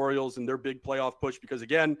did for the Orioles in their big playoff push, because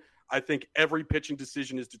again, I think every pitching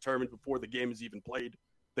decision is determined before the game is even played.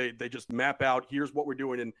 They just map out, here's what we're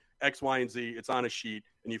doing in X, Y, and Z. It's on a sheet,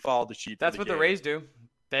 and you follow the sheet. That's what the Rays do.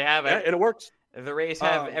 They have it. And it works. The Rays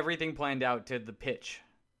have everything planned out to the pitch.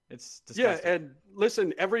 It's disgusting. Yeah, and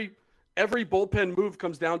listen, every bullpen move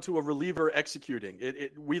comes down to a reliever executing.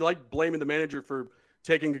 We like blaming the manager for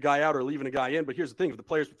taking a guy out or leaving a guy in, but here's the thing. If the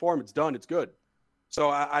players perform, it's done. It's good. So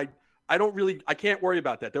I can't worry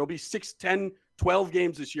about that. There will be 6, 10, 12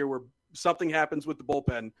 games this year where something happens with the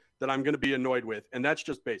bullpen that I'm going to be annoyed with, and that's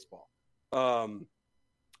just baseball.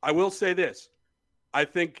 I will say this. I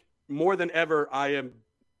think more than ever I am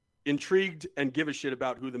intrigued and give a shit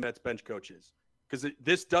about who the Mets bench coach is, because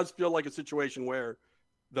this does feel like a situation where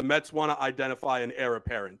the Mets want to identify an heir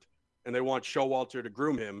apparent, and they want Showalter to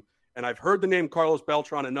groom him, and I've heard the name Carlos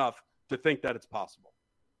Beltran enough to think that it's possible.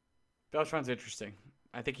 Beltran's interesting.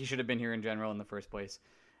 I think he should have been here in general in the first place.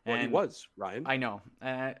 Well, he was, Ryan. I know.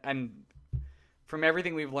 And from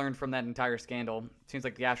everything we've learned from that entire scandal, it seems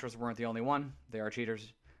like the Astros weren't the only one. They are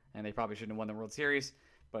cheaters, and they probably shouldn't have won the World Series.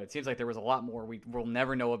 But it seems like there was a lot more we'll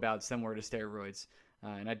never know about, similar to steroids.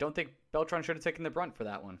 And I don't think Beltran should have taken the brunt for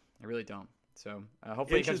that one. I really don't. So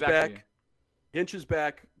hopefully he comes back for you. Hinch is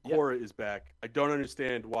back. Cora is back. I don't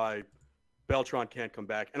understand why Beltran can't come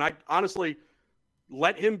back. And I honestly,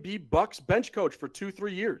 let him be Buck's bench coach for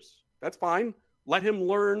 2-3 years. That's fine. Let him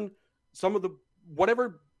learn some of the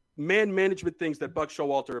whatever man management things that Buck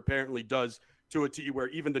Showalter apparently does to a T, where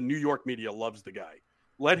even the New York media loves the guy.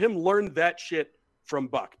 Let him learn that shit from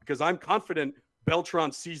Buck, because I'm confident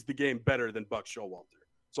Beltran sees the game better than Buck Showalter.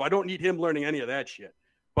 So I don't need him learning any of that shit.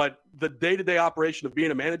 But the day-to-day operation of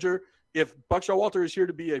being a manager, if Buck Showalter is here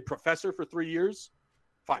to be a professor for 3 years,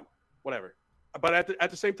 fine, whatever. But at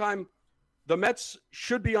the same time, the Mets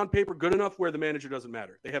should be on paper good enough where the manager doesn't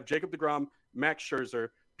matter. They have Jacob deGrom, Max Scherzer,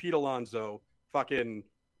 Pete Alonso, fucking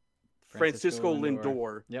Francisco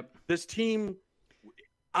Lindor. Yep. This team,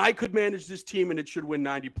 I could manage this team and it should win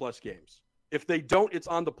 90-plus games. If they don't, it's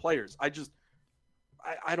on the players.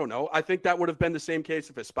 I don't know. I think that would have been the same case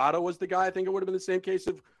if Espada was the guy. I think it would have been the same case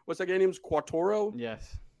if, what's that guy's name? Quattoro?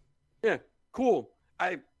 Yes. Yeah, cool.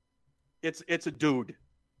 It's a dude.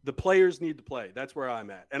 The players need to play. That's where I'm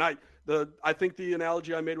at. And I think the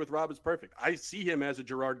analogy I made with Rob is perfect. I see him as a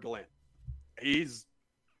Gerard Gallant. His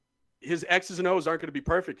X's and O's aren't going to be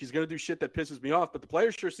perfect. He's going to do shit that pisses me off, but the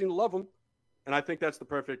players sure seem to love him. And I think that's the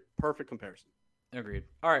perfect comparison. Agreed.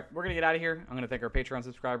 All right, we're going to get out of here. I'm going to thank our Patreon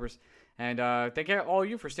subscribers. And thank all of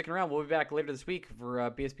you for sticking around. We'll be back later this week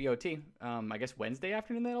for BSBOT. I guess Wednesday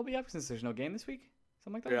afternoon that'll be up since there's no game this week.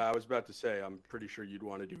 Something like that? Yeah, I was about to say, I'm pretty sure you'd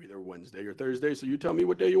want to do either Wednesday or Thursday, so you tell me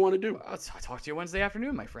what day you want to do. I'll talk to you Wednesday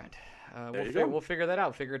afternoon, my friend. We'll figure that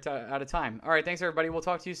out. Figure it out of time. All right, thanks, everybody. We'll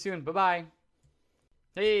talk to you soon. Bye-bye.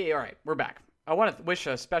 Hey, all right, we're back. I want to wish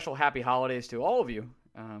a special happy holidays to all of you,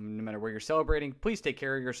 no matter where you're celebrating. Please take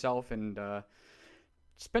care of yourself and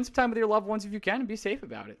spend some time with your loved ones if you can and be safe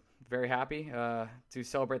about it. Very happy to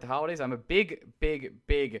celebrate the holidays. I'm a big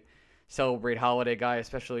celebrate holiday guy,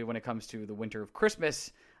 especially when it comes to the winter of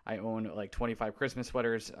Christmas. I own like 25 Christmas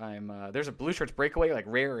sweaters. There's a Blue Shirts Breakaway like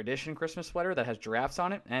rare edition Christmas sweater that has giraffes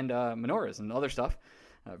on it and menorahs and other stuff.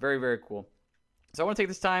 Very, very cool. So I want to take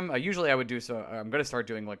this time. Usually I would do so. I'm going to start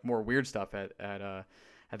doing like more weird stuff at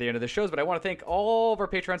at the end of the shows. But I want to thank all of our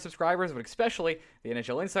Patreon subscribers, but especially the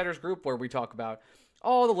NHL Insiders group, where we talk about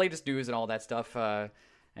all the latest news and all that stuff.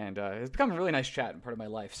 And it's become a really nice chat and part of my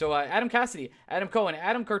life. So Adam Cassidy, Adam Cohen,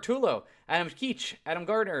 Adam Cartullo, Adam Keach, Adam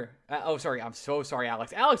Gardner. I'm so sorry,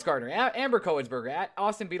 Alex. Alex Gardner, Amber Cohensberger, at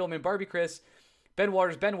Austin Beetleman, Barbie Chris, Ben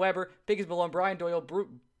Waters, Ben Weber, Piggies Malone, Brian Doyle,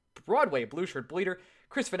 Broadway, Blue Shirt Bleeder,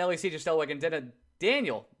 Chris Finelli, CJ Stellwagen,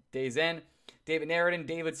 Daniel Dazen, David Narradin,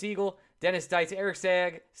 David Siegel, Dennis Deitz, Eric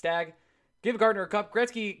Stagg, Give Gardner a Cup,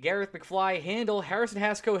 Gretzky, Gareth McFly, Handel, Harrison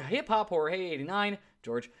Hasco, Hip Hop Horror, Hey 89,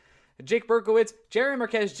 George, Jake Berkowitz, Jerry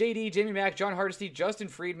Marquez, JD, Jamie Mack, John Hardesty, Justin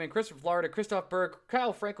Friedman, Christopher Florida, Christoph Berg,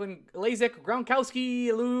 Kyle Franklin, Lazek,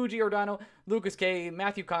 Gronkowski, Lou Giordano, Lucas K,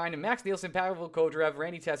 Matthew Kine, Max Nielsen, Pavel Kodrev,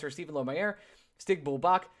 Randy Tesser, Stephen Lomayer, Stig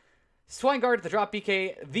Bulbach, Swinegard, The Drop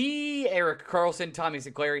BK, The Eric Carlson, Tommy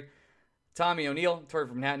Sinclair, Tommy O'Neill, Tori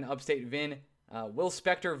from Manhattan, Upstate Vin, Will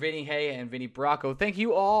Spector, Vinny Hay, and Vinny Bracco. Thank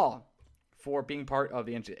you all for being part of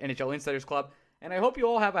the NHL Insiders Club. And I hope you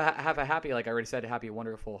all have a happy, like I already said, happy,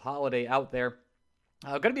 wonderful holiday out there.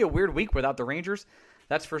 Going to be a weird week without the Rangers,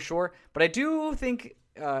 that's for sure. But I do think,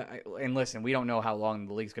 and listen, we don't know how long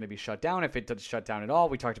the league's going to be shut down, if it does shut down at all.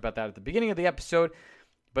 We talked about that at the beginning of the episode.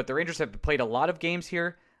 But the Rangers have played a lot of games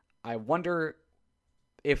here. I wonder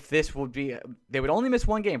if this would be, they would only miss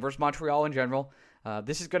one game versus Montreal in general.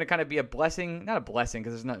 This is going to kind of be a blessing, not a blessing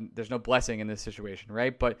because there's no blessing in this situation,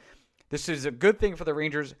 right? But this is a good thing for the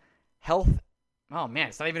Rangers' health. Oh, man,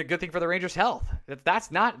 it's not even a good thing for the Rangers' health.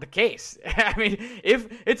 That's not the case. I mean, if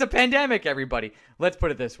it's a pandemic, everybody, let's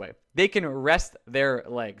put it this way. They can rest their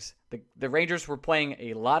legs. The Rangers were playing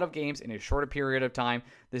a lot of games in a shorter period of time.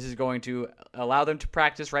 This is going to allow them to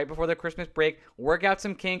practice right before the Christmas break, work out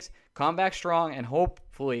some kinks, come back strong, and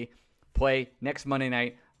hopefully play next Monday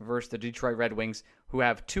night versus the Detroit Red Wings, who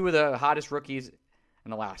have two of the hottest rookies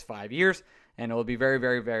in the last 5 years. And it will be very,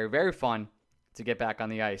 very, very, very fun to get back on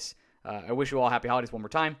the ice. I wish you all happy holidays one more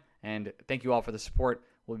time, and thank you all for the support.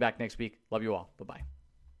 We'll be back next week. Love you all. Bye-bye.